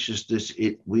righteousness,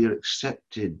 we are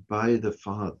accepted by the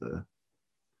Father,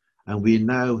 and we're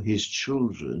now his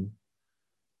children,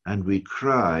 and we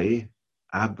cry,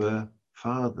 Abba,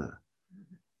 Father.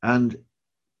 And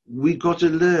we got to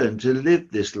learn to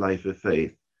live this life of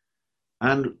faith.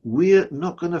 And we're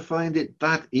not going to find it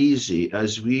that easy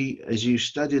as you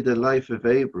study the life of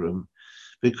Abram,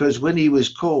 because when he was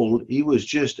called, he was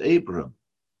just Abram.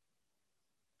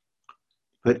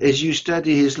 But as you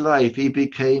study his life, he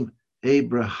became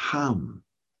Abraham,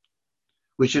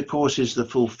 which of course is the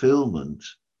fulfillment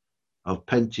of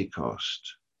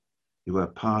Pentecost. You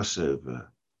have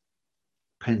Passover,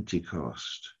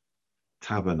 Pentecost,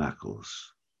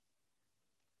 Tabernacles.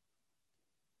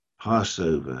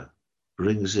 Passover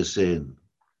brings us in,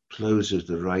 closes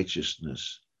the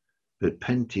righteousness, but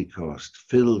Pentecost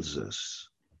fills us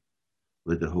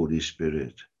with the Holy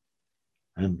Spirit.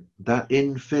 And that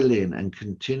infilling and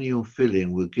continual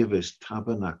filling will give us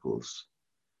tabernacles.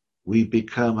 We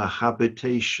become a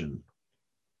habitation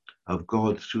of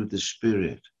God through the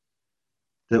Spirit,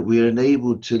 that we are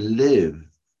enabled to live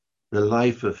the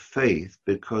life of faith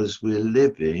because we're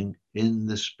living in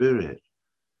the Spirit.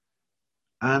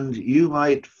 And you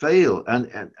might fail,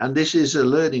 and this is a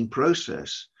learning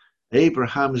process.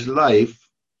 Abraham's life,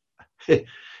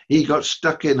 he got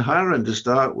stuck in Haran to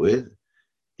start with.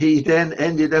 He then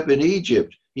ended up in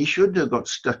Egypt. He shouldn't have got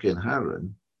stuck in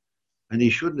Haran, and he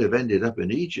shouldn't have ended up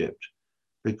in Egypt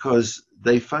because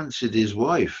they fancied his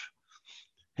wife.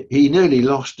 He nearly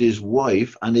lost his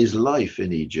wife and his life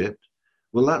in Egypt.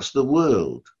 Well, that's the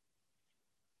world.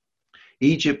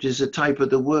 Egypt is a type of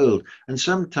the world, and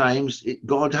sometimes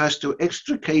God has to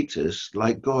extricate us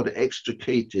like God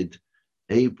extricated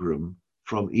Abram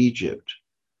from Egypt.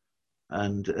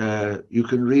 And you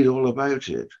can read all about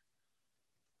it.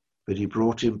 But he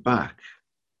brought him back.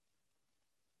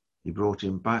 He brought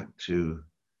him back to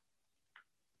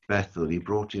Bethel. He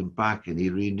brought him back and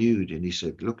he renewed, and he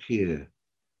said, look here,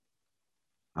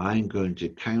 I'm going to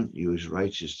count you as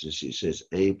righteousness. It says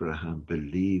Abraham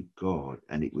believed God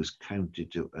and it was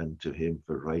counted unto him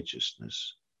for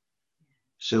righteousness.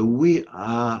 So we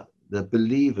are the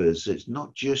believers. It's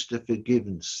not just a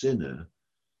forgiven sinner.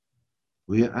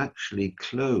 We are actually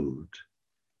clothed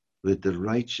with the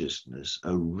righteousness,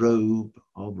 a robe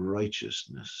of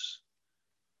righteousness.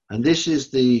 And this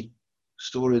is the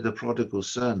story of the prodigal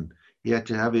son. He had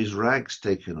to have his rags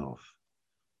taken off.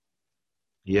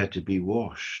 He had to be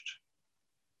washed.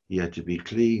 He had to be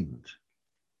cleaned.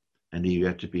 And he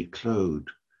had to be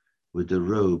clothed with the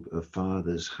robe of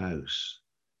Father's house,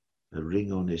 a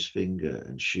ring on his finger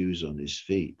and shoes on his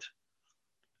feet.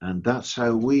 And that's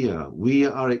how we are. We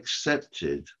are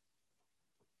accepted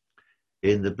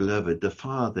in the beloved. The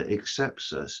Father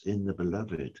accepts us in the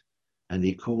beloved, and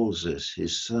he calls us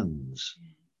his sons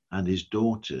and his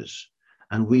daughters,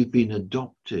 and we've been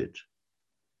adopted.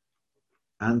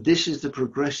 And this is the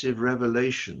progressive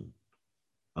revelation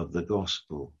of the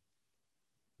gospel.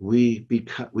 We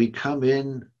come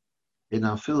in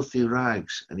our filthy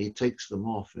rags, and he takes them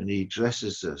off and he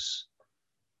dresses us,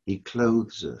 he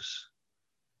clothes us.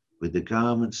 with the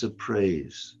garments of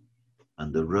praise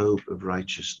and the robe of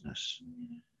righteousness.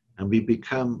 And we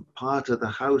become part of the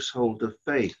household of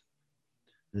faith.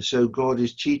 And so God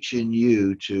is teaching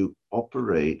you to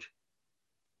operate,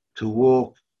 to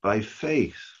walk by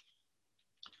faith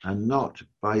and not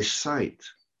by sight.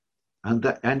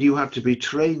 And you have to be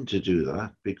trained to do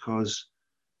that, because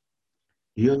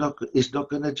it's not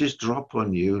going to just drop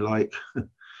on you like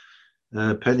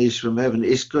pennies from heaven.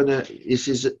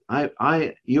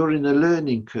 You're in a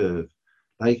learning curve,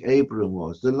 like Abraham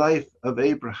was. The life of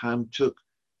Abraham took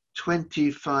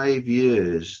 25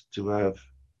 years to have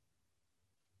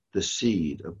the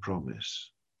seed of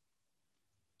promise.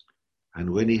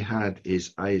 And when he had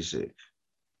his Isaac,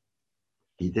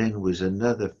 he then was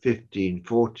another 15,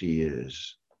 40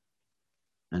 years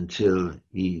until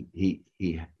he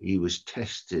was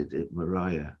tested at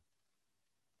Moriah.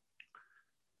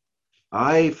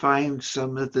 I find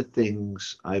some of the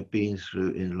things I've been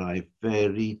through in life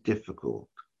very difficult.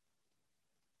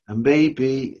 And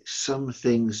maybe some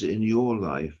things in your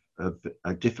life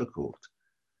are difficult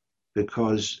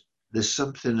because there's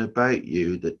something about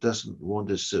you that doesn't want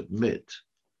to submit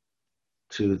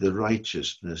to the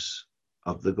righteousness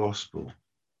of the gospel.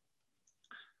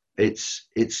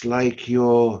 It's like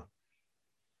you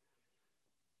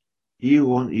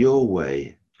want your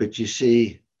way, but you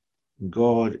see,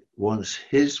 God wants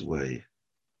his way.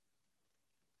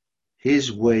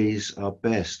 His ways are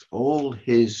best. All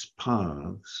his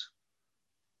paths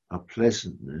are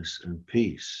pleasantness and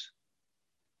peace.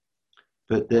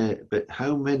 But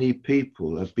how many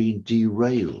people have been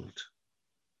derailed?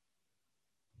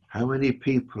 How many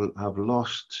people have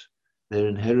lost their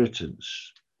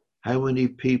inheritance? How many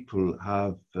people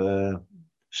have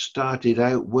started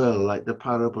out well, like the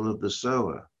parable of the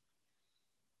sower?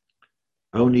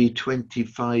 Only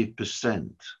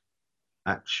 25%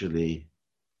 actually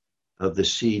of the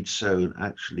seed sown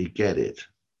actually get it.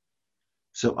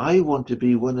 So I want to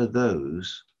be one of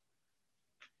those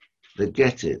that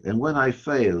get it. And when I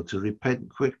fail, to repent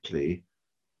quickly,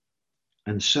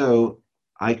 and so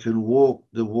I can walk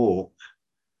the walk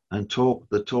and talk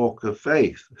the talk of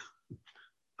faith.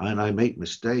 And I make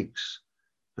mistakes,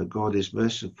 but God is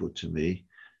merciful to me,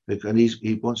 and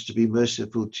he wants to be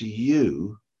merciful to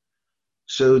you,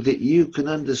 so that you can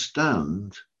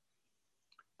understand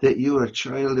that you're a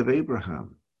child of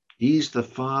Abraham. He's the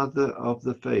father of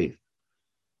the faith.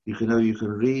 You can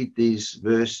read these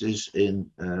verses in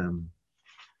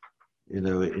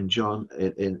in John,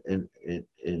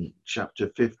 in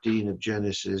chapter 15 of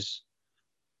Genesis,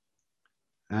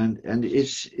 and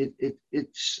it's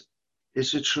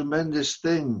a tremendous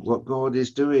thing what God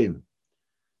is doing.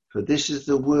 For this is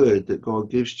the word that God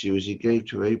gives to you, as he gave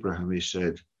to Abraham. He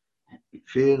said,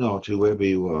 "Fear not, whoever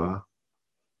you are.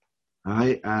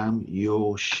 I am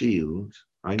your shield.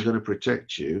 I'm going to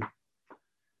protect you.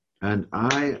 And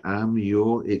I am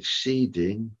your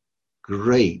exceeding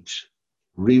great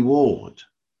reward."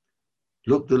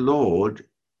 Look, the Lord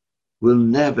will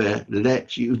never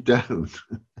let you down.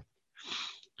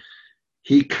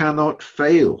 He cannot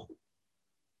fail,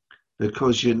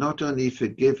 because you're not only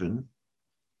forgiven,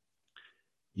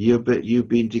 but you've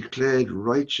been declared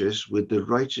righteous with the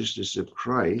righteousness of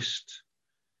Christ.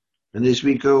 And as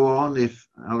we go on, if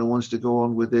Alan wants to go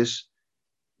on with this,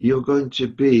 you're going to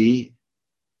be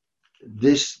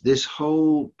this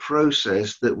whole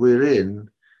process that we're in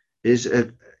is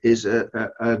an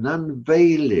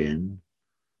unveiling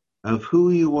of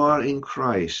who you are in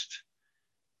Christ,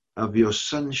 of your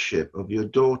sonship, of your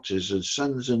daughters and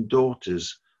sons and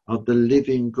daughters of the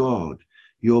living God.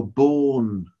 You're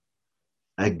born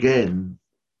again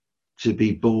to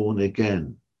be born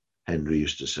again, Henry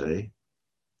used to say.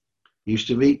 He used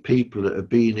to meet people that have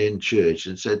been in church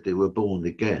and said they were born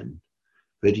again,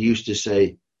 but he used to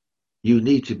say, you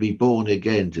need to be born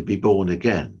again to be born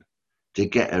again, to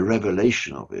get a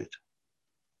revelation of it.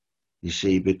 You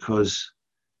see, because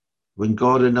when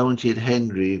God anointed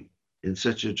Henry in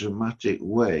such a dramatic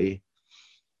way,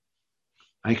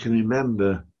 I can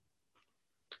remember,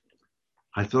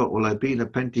 I thought, well, I've been a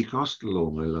Pentecostal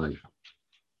all my life.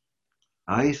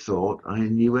 I thought I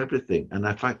knew everything. And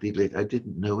in fact, I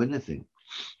didn't know anything.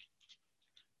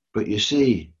 But you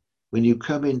see, when you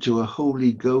come into a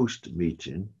Holy Ghost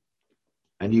meeting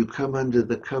and you come under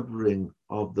the covering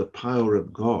of the power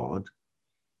of God,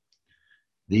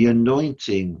 the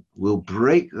anointing will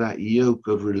break that yoke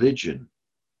of religion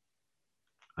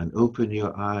and open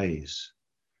your eyes.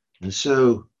 And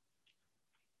so,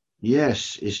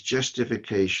 yes, it's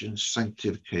justification,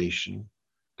 sanctification,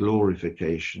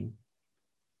 glorification.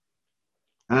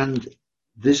 And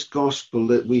this gospel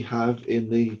that we have in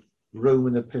the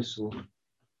Roman epistle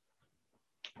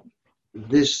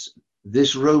this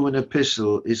Roman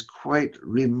epistle is quite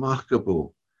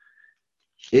remarkable.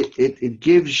 It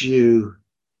gives you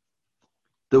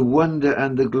the wonder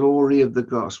and the glory of the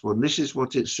gospel. And this is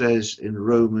what it says in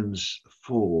Romans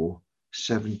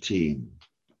 4:17.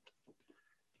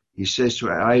 He says to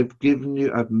her,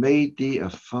 I've made thee a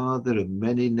father of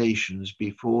many nations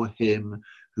before him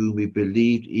whom we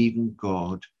believed, even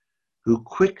God, who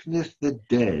quickeneth the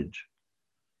dead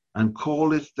and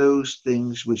calleth those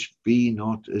things which be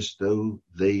not as though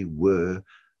they were,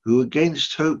 who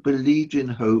against hope believed in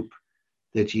hope,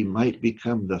 that he might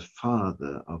become the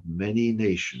father of many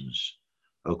nations,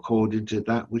 according to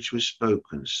that which was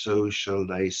spoken, so shall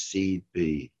thy seed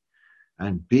be.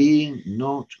 And being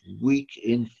not weak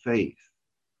in faith,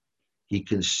 he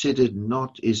considered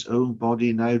not his own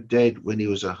body now dead when he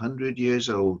was 100 years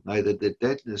old, neither the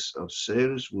deadness of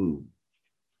Sarah's womb.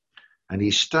 And he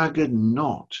staggered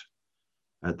not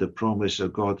at the promise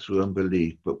of God through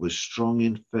unbelief, but was strong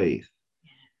in faith,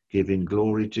 giving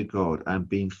glory to God, and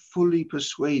being fully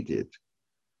persuaded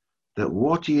that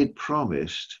what he had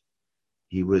promised,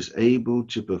 he was able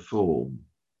to perform.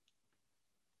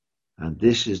 And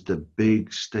this is the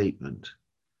big statement.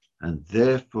 And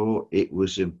therefore it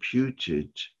was imputed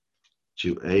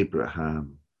to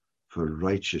Abraham for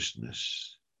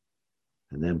righteousness.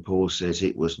 And then Paul says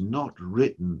it was not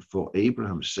written for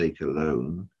Abraham's sake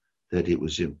alone that it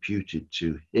was imputed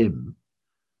to him,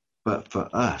 but for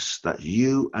us, that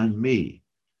you and me,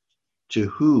 to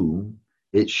whom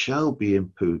it shall be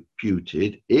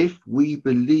imputed if we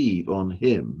believe on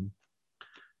him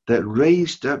that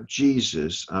raised up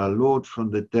Jesus, our Lord,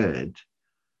 from the dead,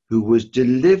 who was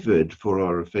delivered for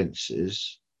our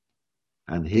offenses,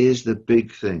 and here's the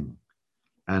big thing,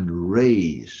 and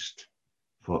raised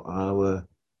for our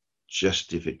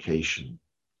justification.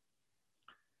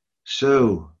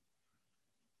 So,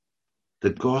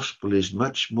 the gospel is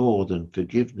much more than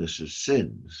forgiveness of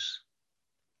sins.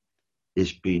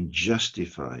 It's been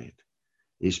justified.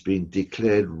 It's been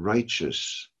declared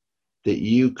righteous, that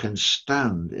you can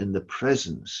stand in the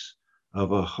presence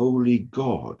of a holy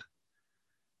God.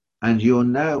 And you're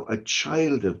now a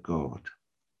child of God.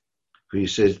 For he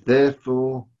says,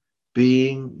 therefore,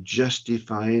 being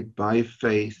justified by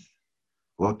faith,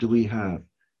 what do we have?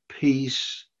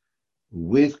 Peace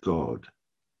with God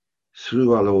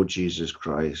through our Lord Jesus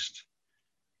Christ,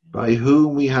 by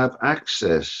whom we have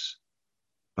access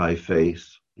by faith,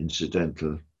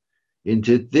 incidental,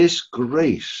 into this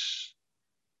grace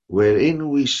wherein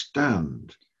we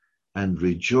stand and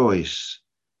rejoice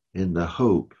in the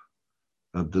hope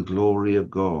of the glory of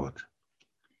God.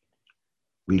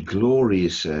 We glory,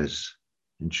 it says,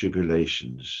 in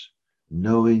tribulations,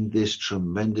 knowing this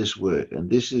tremendous work. And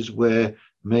this is where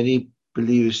many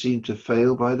believers seem to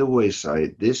fail by the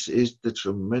wayside. This is the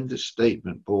tremendous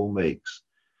statement Paul makes.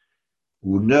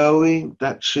 Knowing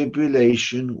that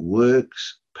tribulation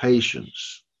works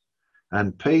patience,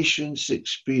 and patience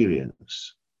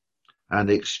experience, and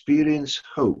experience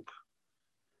hope,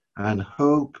 and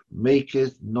hope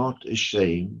maketh not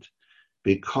ashamed,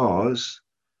 because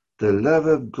the love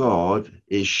of God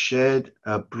is shed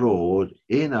abroad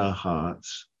in our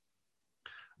hearts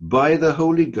by the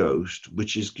Holy Ghost,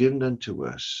 which is given unto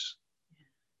us.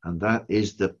 And that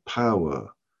is the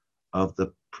power of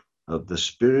the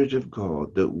Spirit of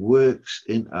God that works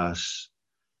in us,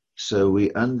 so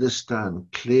we understand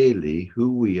clearly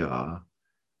who we are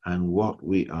and what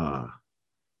we are.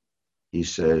 He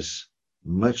says,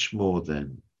 much more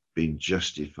than being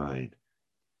justified.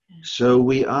 So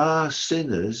we are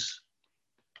sinners,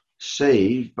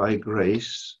 saved by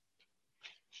grace,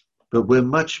 but we're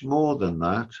much more than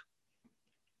that.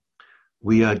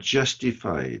 We are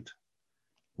justified.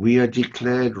 We are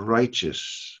declared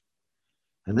righteous.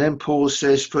 And then Paul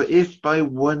says, for if by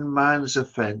one man's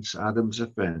offense, Adam's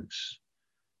offense,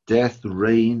 death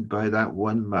reigned by that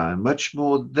one man, much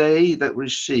more they that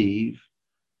receive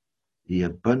the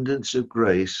abundance of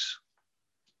grace,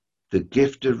 the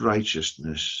gift of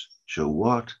righteousness, shall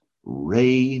what?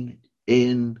 Reign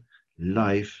in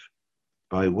life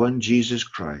by one Jesus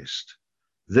Christ.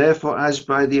 Therefore, as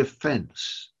by the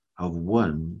offense of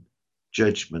one,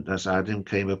 judgment, as Adam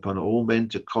came upon all men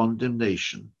to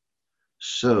condemnation,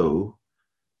 so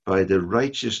by the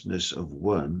righteousness of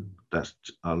one, that's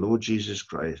our Lord Jesus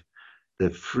Christ, the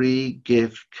free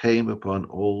gift came upon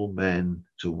all men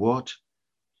to what?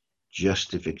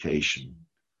 Justification.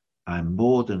 I'm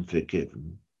more than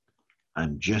forgiven.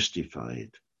 I'm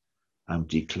justified. I'm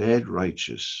declared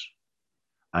righteous.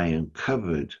 I am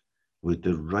covered with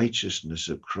the righteousness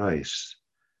of Christ.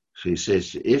 So he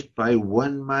says, if by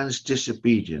one man's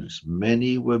disobedience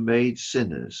many were made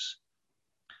sinners,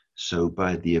 so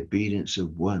by the obedience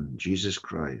of one, Jesus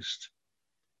Christ,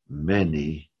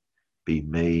 many be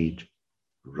made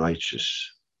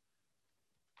righteous.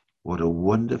 What a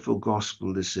wonderful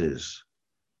gospel this is.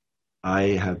 I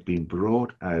have been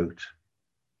brought out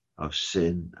of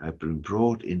sin. I've been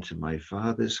brought into my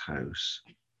Father's house,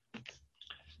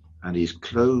 and he's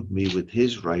clothed me with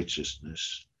his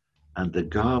righteousness and the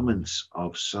garments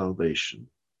of salvation.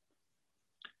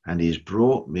 And he's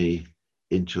brought me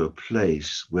into a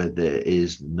place where there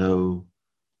is no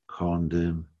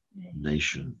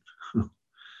condemnation.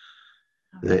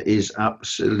 There is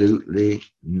absolutely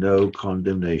no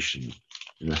condemnation.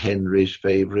 Henry's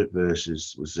favorite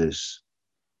verses was this: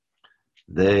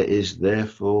 there is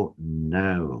therefore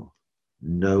now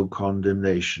no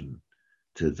condemnation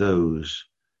to those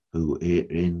who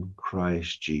are in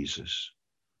Christ Jesus.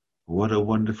 What a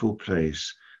wonderful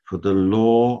place, for the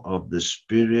law of the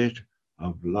Spirit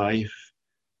of life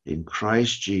in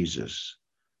Christ Jesus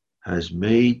has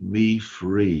made me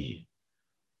free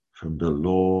from the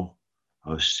law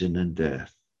of sin and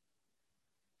death.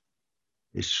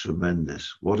 It's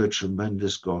tremendous. What a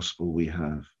tremendous gospel we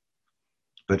have.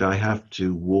 But I have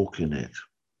to walk in it.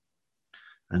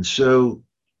 And so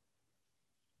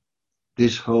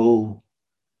this whole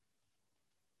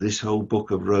book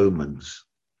of Romans,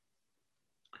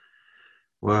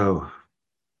 wow,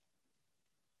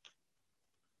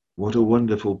 what a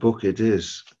wonderful book it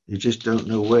is. You just don't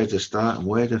know where to start and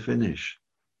where to finish.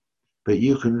 But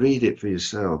you can read it for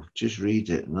yourself. Just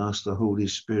read it and ask the Holy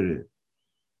Spirit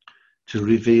to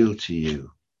reveal to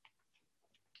you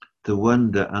the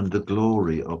wonder and the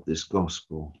glory of this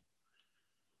gospel,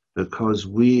 because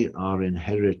we are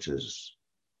inheritors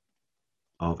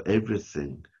of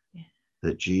everything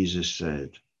that Jesus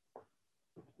said.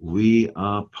 We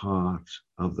are part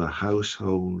of the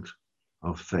household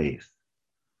of faith.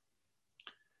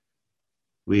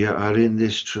 We are in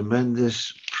this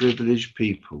tremendous privileged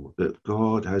people that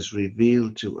God has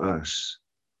revealed to us,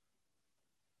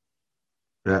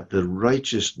 that the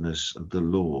righteousness of the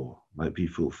law might be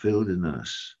fulfilled in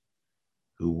us,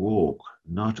 who walk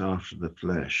not after the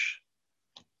flesh,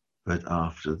 but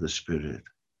after the Spirit.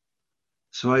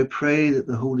 So I pray that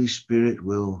the Holy Spirit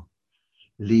will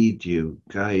lead you,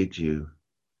 guide you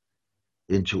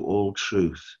into all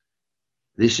truth.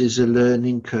 This is a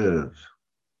learning curve.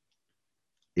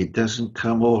 It doesn't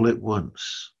come all at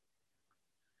once.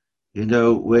 You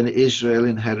know, when Israel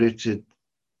inherited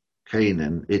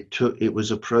Canaan, it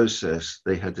was a process.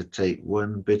 They had to take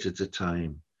one bit at a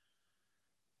time.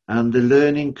 And the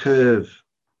learning curve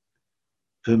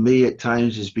for me at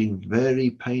times has been very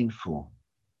painful.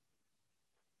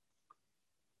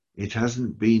 It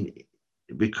hasn't been,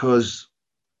 because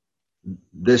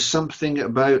there's something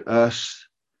about us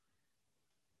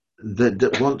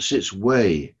that wants its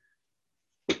way.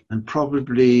 And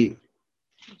probably,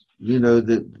 you know,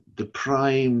 the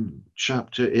prime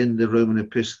chapter in the Roman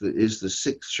epistle is the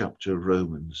 6th chapter of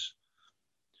Romans,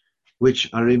 which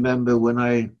I remember when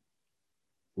I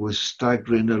was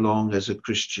staggering along as a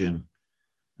Christian,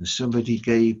 and somebody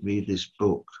gave me this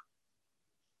book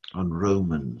on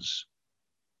Romans,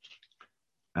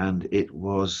 and it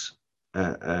was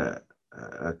a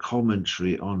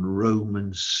commentary on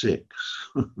Romans 6.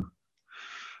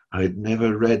 I'd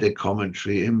never read a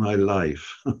commentary in my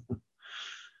life.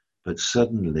 But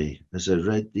suddenly, as I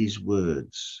read these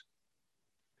words,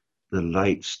 the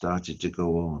light started to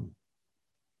go on.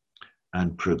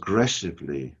 And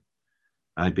progressively,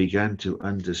 I began to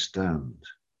understand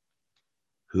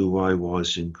who I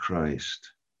was in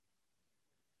Christ.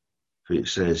 For it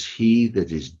says, he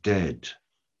that is dead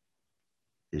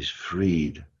is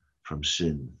freed from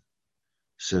sin.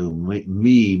 So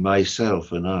me,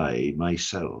 myself, and I,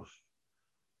 myself,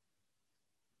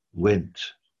 went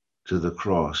to the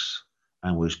cross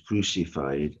and was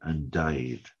crucified and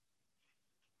died.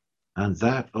 And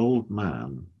that old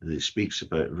man that it speaks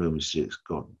about in Romans 6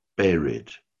 got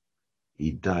buried.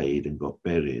 He died and got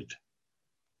buried.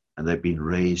 And they've been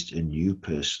raised a new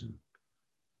person.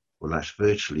 Well, that's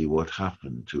virtually what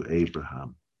happened to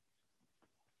Abraham.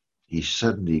 He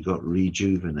suddenly got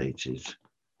rejuvenated,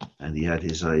 and he had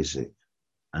his Isaac,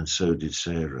 and so did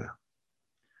Sarah.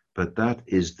 But that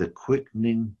is the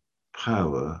quickening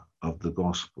power of the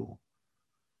gospel,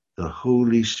 the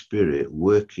Holy Spirit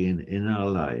working in our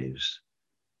lives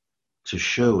to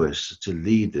show us, to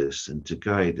lead us, and to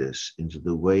guide us into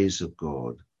the ways of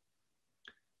God,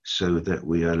 so that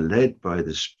we are led by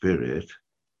the Spirit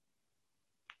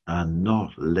and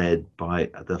not led by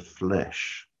the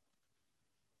flesh.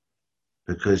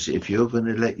 Because if you're going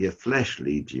to let your flesh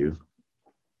lead you,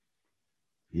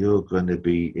 you're going to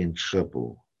be in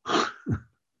trouble.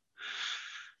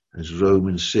 as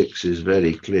Romans 6 is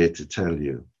very clear to tell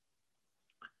you.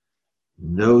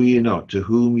 Know ye not to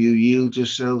whom you yield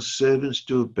yourselves servants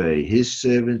to obey, his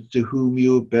servants to whom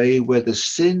you obey, whether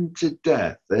sin to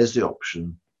death, there's the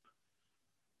option,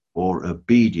 or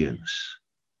obedience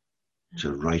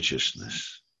to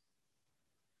righteousness.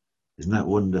 Isn't that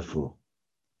wonderful?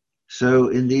 So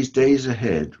in these days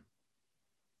ahead,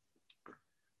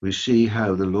 we see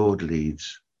how the Lord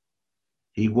leads.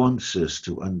 He wants us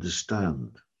to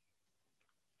understand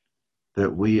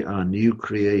that we are new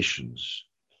creations,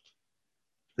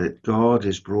 that God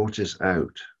has brought us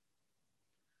out,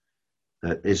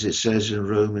 that as it says in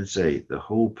Romans 8, the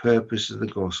whole purpose of the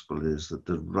gospel is that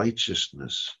the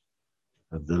righteousness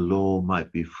of the law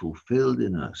might be fulfilled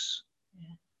in us,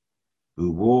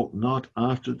 who walk not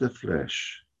after the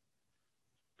flesh,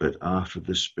 but after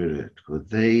the Spirit. For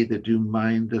they that do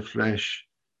mind the flesh,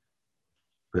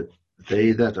 but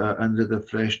they that are under the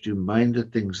flesh do mind the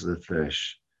things of the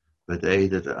flesh, but they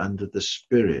that are under the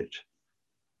Spirit,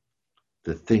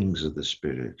 the things of the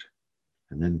Spirit.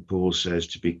 And then Paul says,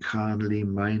 to be carnally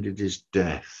minded is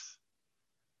death,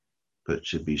 but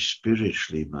to be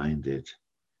spiritually minded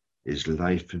is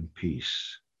life and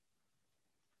peace.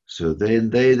 So then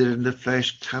they that are in the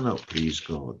flesh cannot please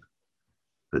God,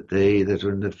 but they that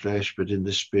are in the flesh but in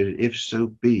the Spirit, if so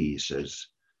be, he says,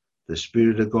 the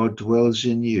Spirit of God dwells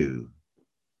in you.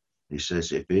 He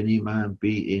says, if any man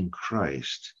be in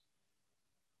Christ,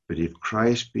 but if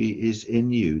Christ is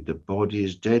in you, the body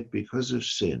is dead because of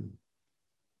sin,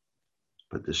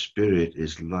 but the Spirit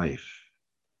is life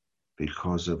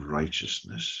because of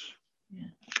righteousness. Yeah.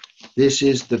 This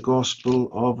is the gospel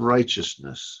of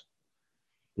righteousness.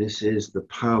 This is the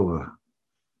power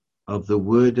of the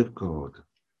Word of God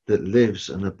that lives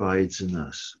and abides in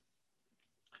us.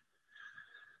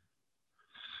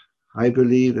 I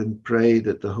believe and pray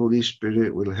that the Holy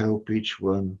Spirit will help each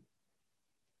one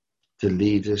to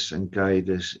lead us and guide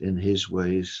us in his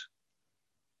ways,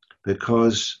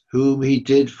 because whom he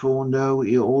did foreknow,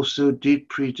 he also did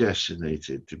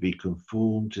predestinate to be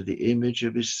conformed to the image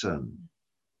of his Son,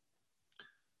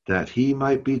 that he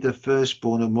might be the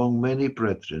firstborn among many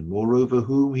brethren. Moreover,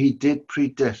 whom he did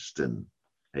predestinate,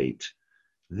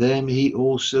 them he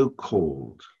also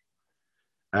called,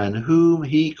 and whom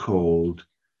he called,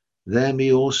 them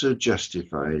he also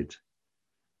justified,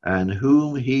 and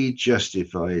whom he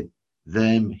justified,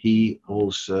 them he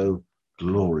also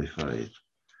glorified.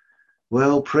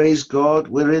 Well, praise God,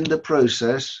 we're in the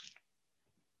process.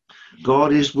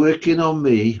 God is working on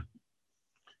me,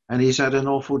 and he's had an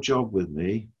awful job with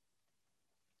me.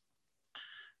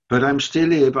 But I'm still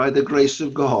here by the grace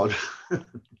of God.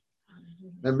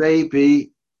 And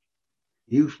maybe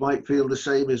you might feel the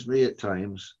same as me at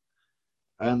times.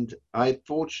 And I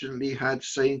fortunately had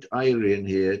Saint Irene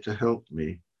here to help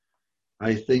me.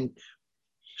 I think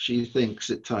she thinks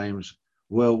at times,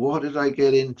 well, what did I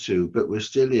get into? But we're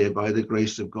still here by the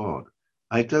grace of God.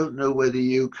 I don't know whether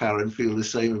you, Karen, feel the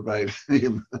same about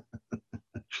him.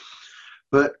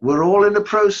 But we're all in the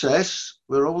process.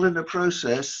 We're all in the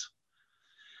process.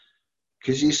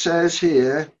 Because he says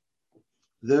here,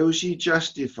 those he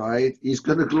justified, he's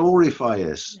going to glorify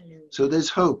us. Hallelujah. So there's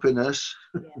hope in us.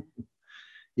 Yeah.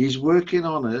 He's working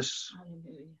on us.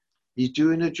 Hallelujah. He's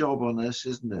doing a job on us,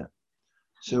 isn't it?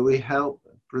 So we help,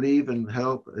 believe and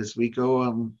help as we go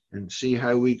on and see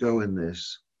how we go in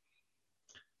this.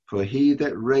 For he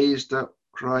that raised up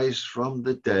Christ from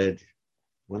the dead,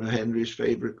 one of Henry's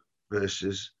favorite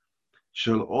verses,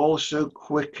 shall also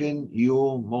quicken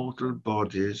your mortal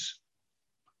bodies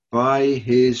by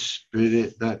his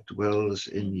Spirit that dwells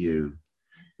in you.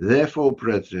 Therefore,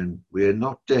 brethren, we are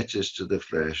not debtors to the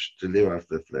flesh, to live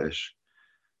after the flesh.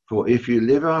 For if you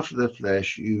live after the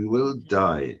flesh, you will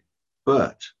die.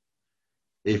 But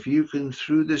if you can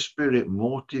through the Spirit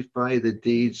mortify the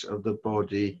deeds of the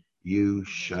body, you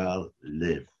shall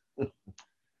live.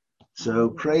 So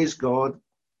praise God.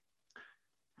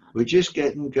 We're just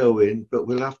getting going, but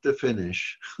we'll have to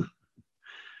finish.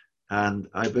 And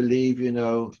I believe,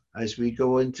 as we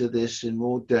go into this in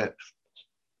more depth,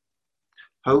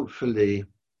 hopefully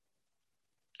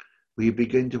we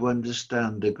begin to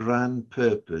understand the grand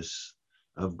purpose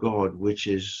of God, which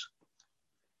is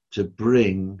to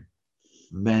bring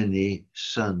many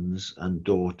sons and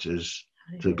daughters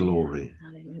to glory.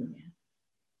 Hallelujah.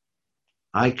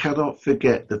 I cannot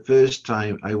forget the first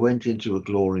time I went into a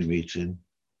glory meeting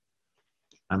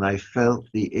and I felt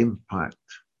the impact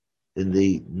in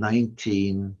the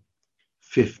 1950s.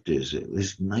 It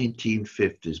was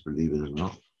 1950s, believe it or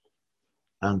not.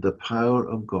 And the power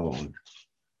of God.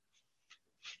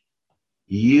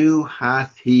 You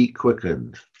hath he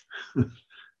quickened,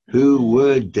 who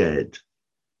were dead,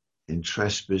 in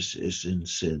trespasses and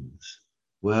sins.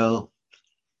 Well,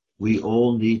 we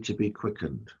all need to be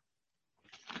quickened.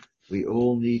 We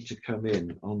all need to come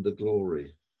in on the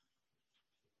glory.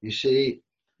 You see,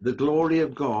 the glory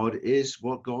of God is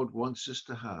what God wants us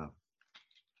to have.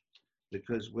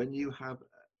 Because when you have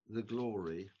the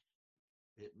glory,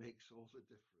 it makes all the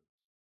difference.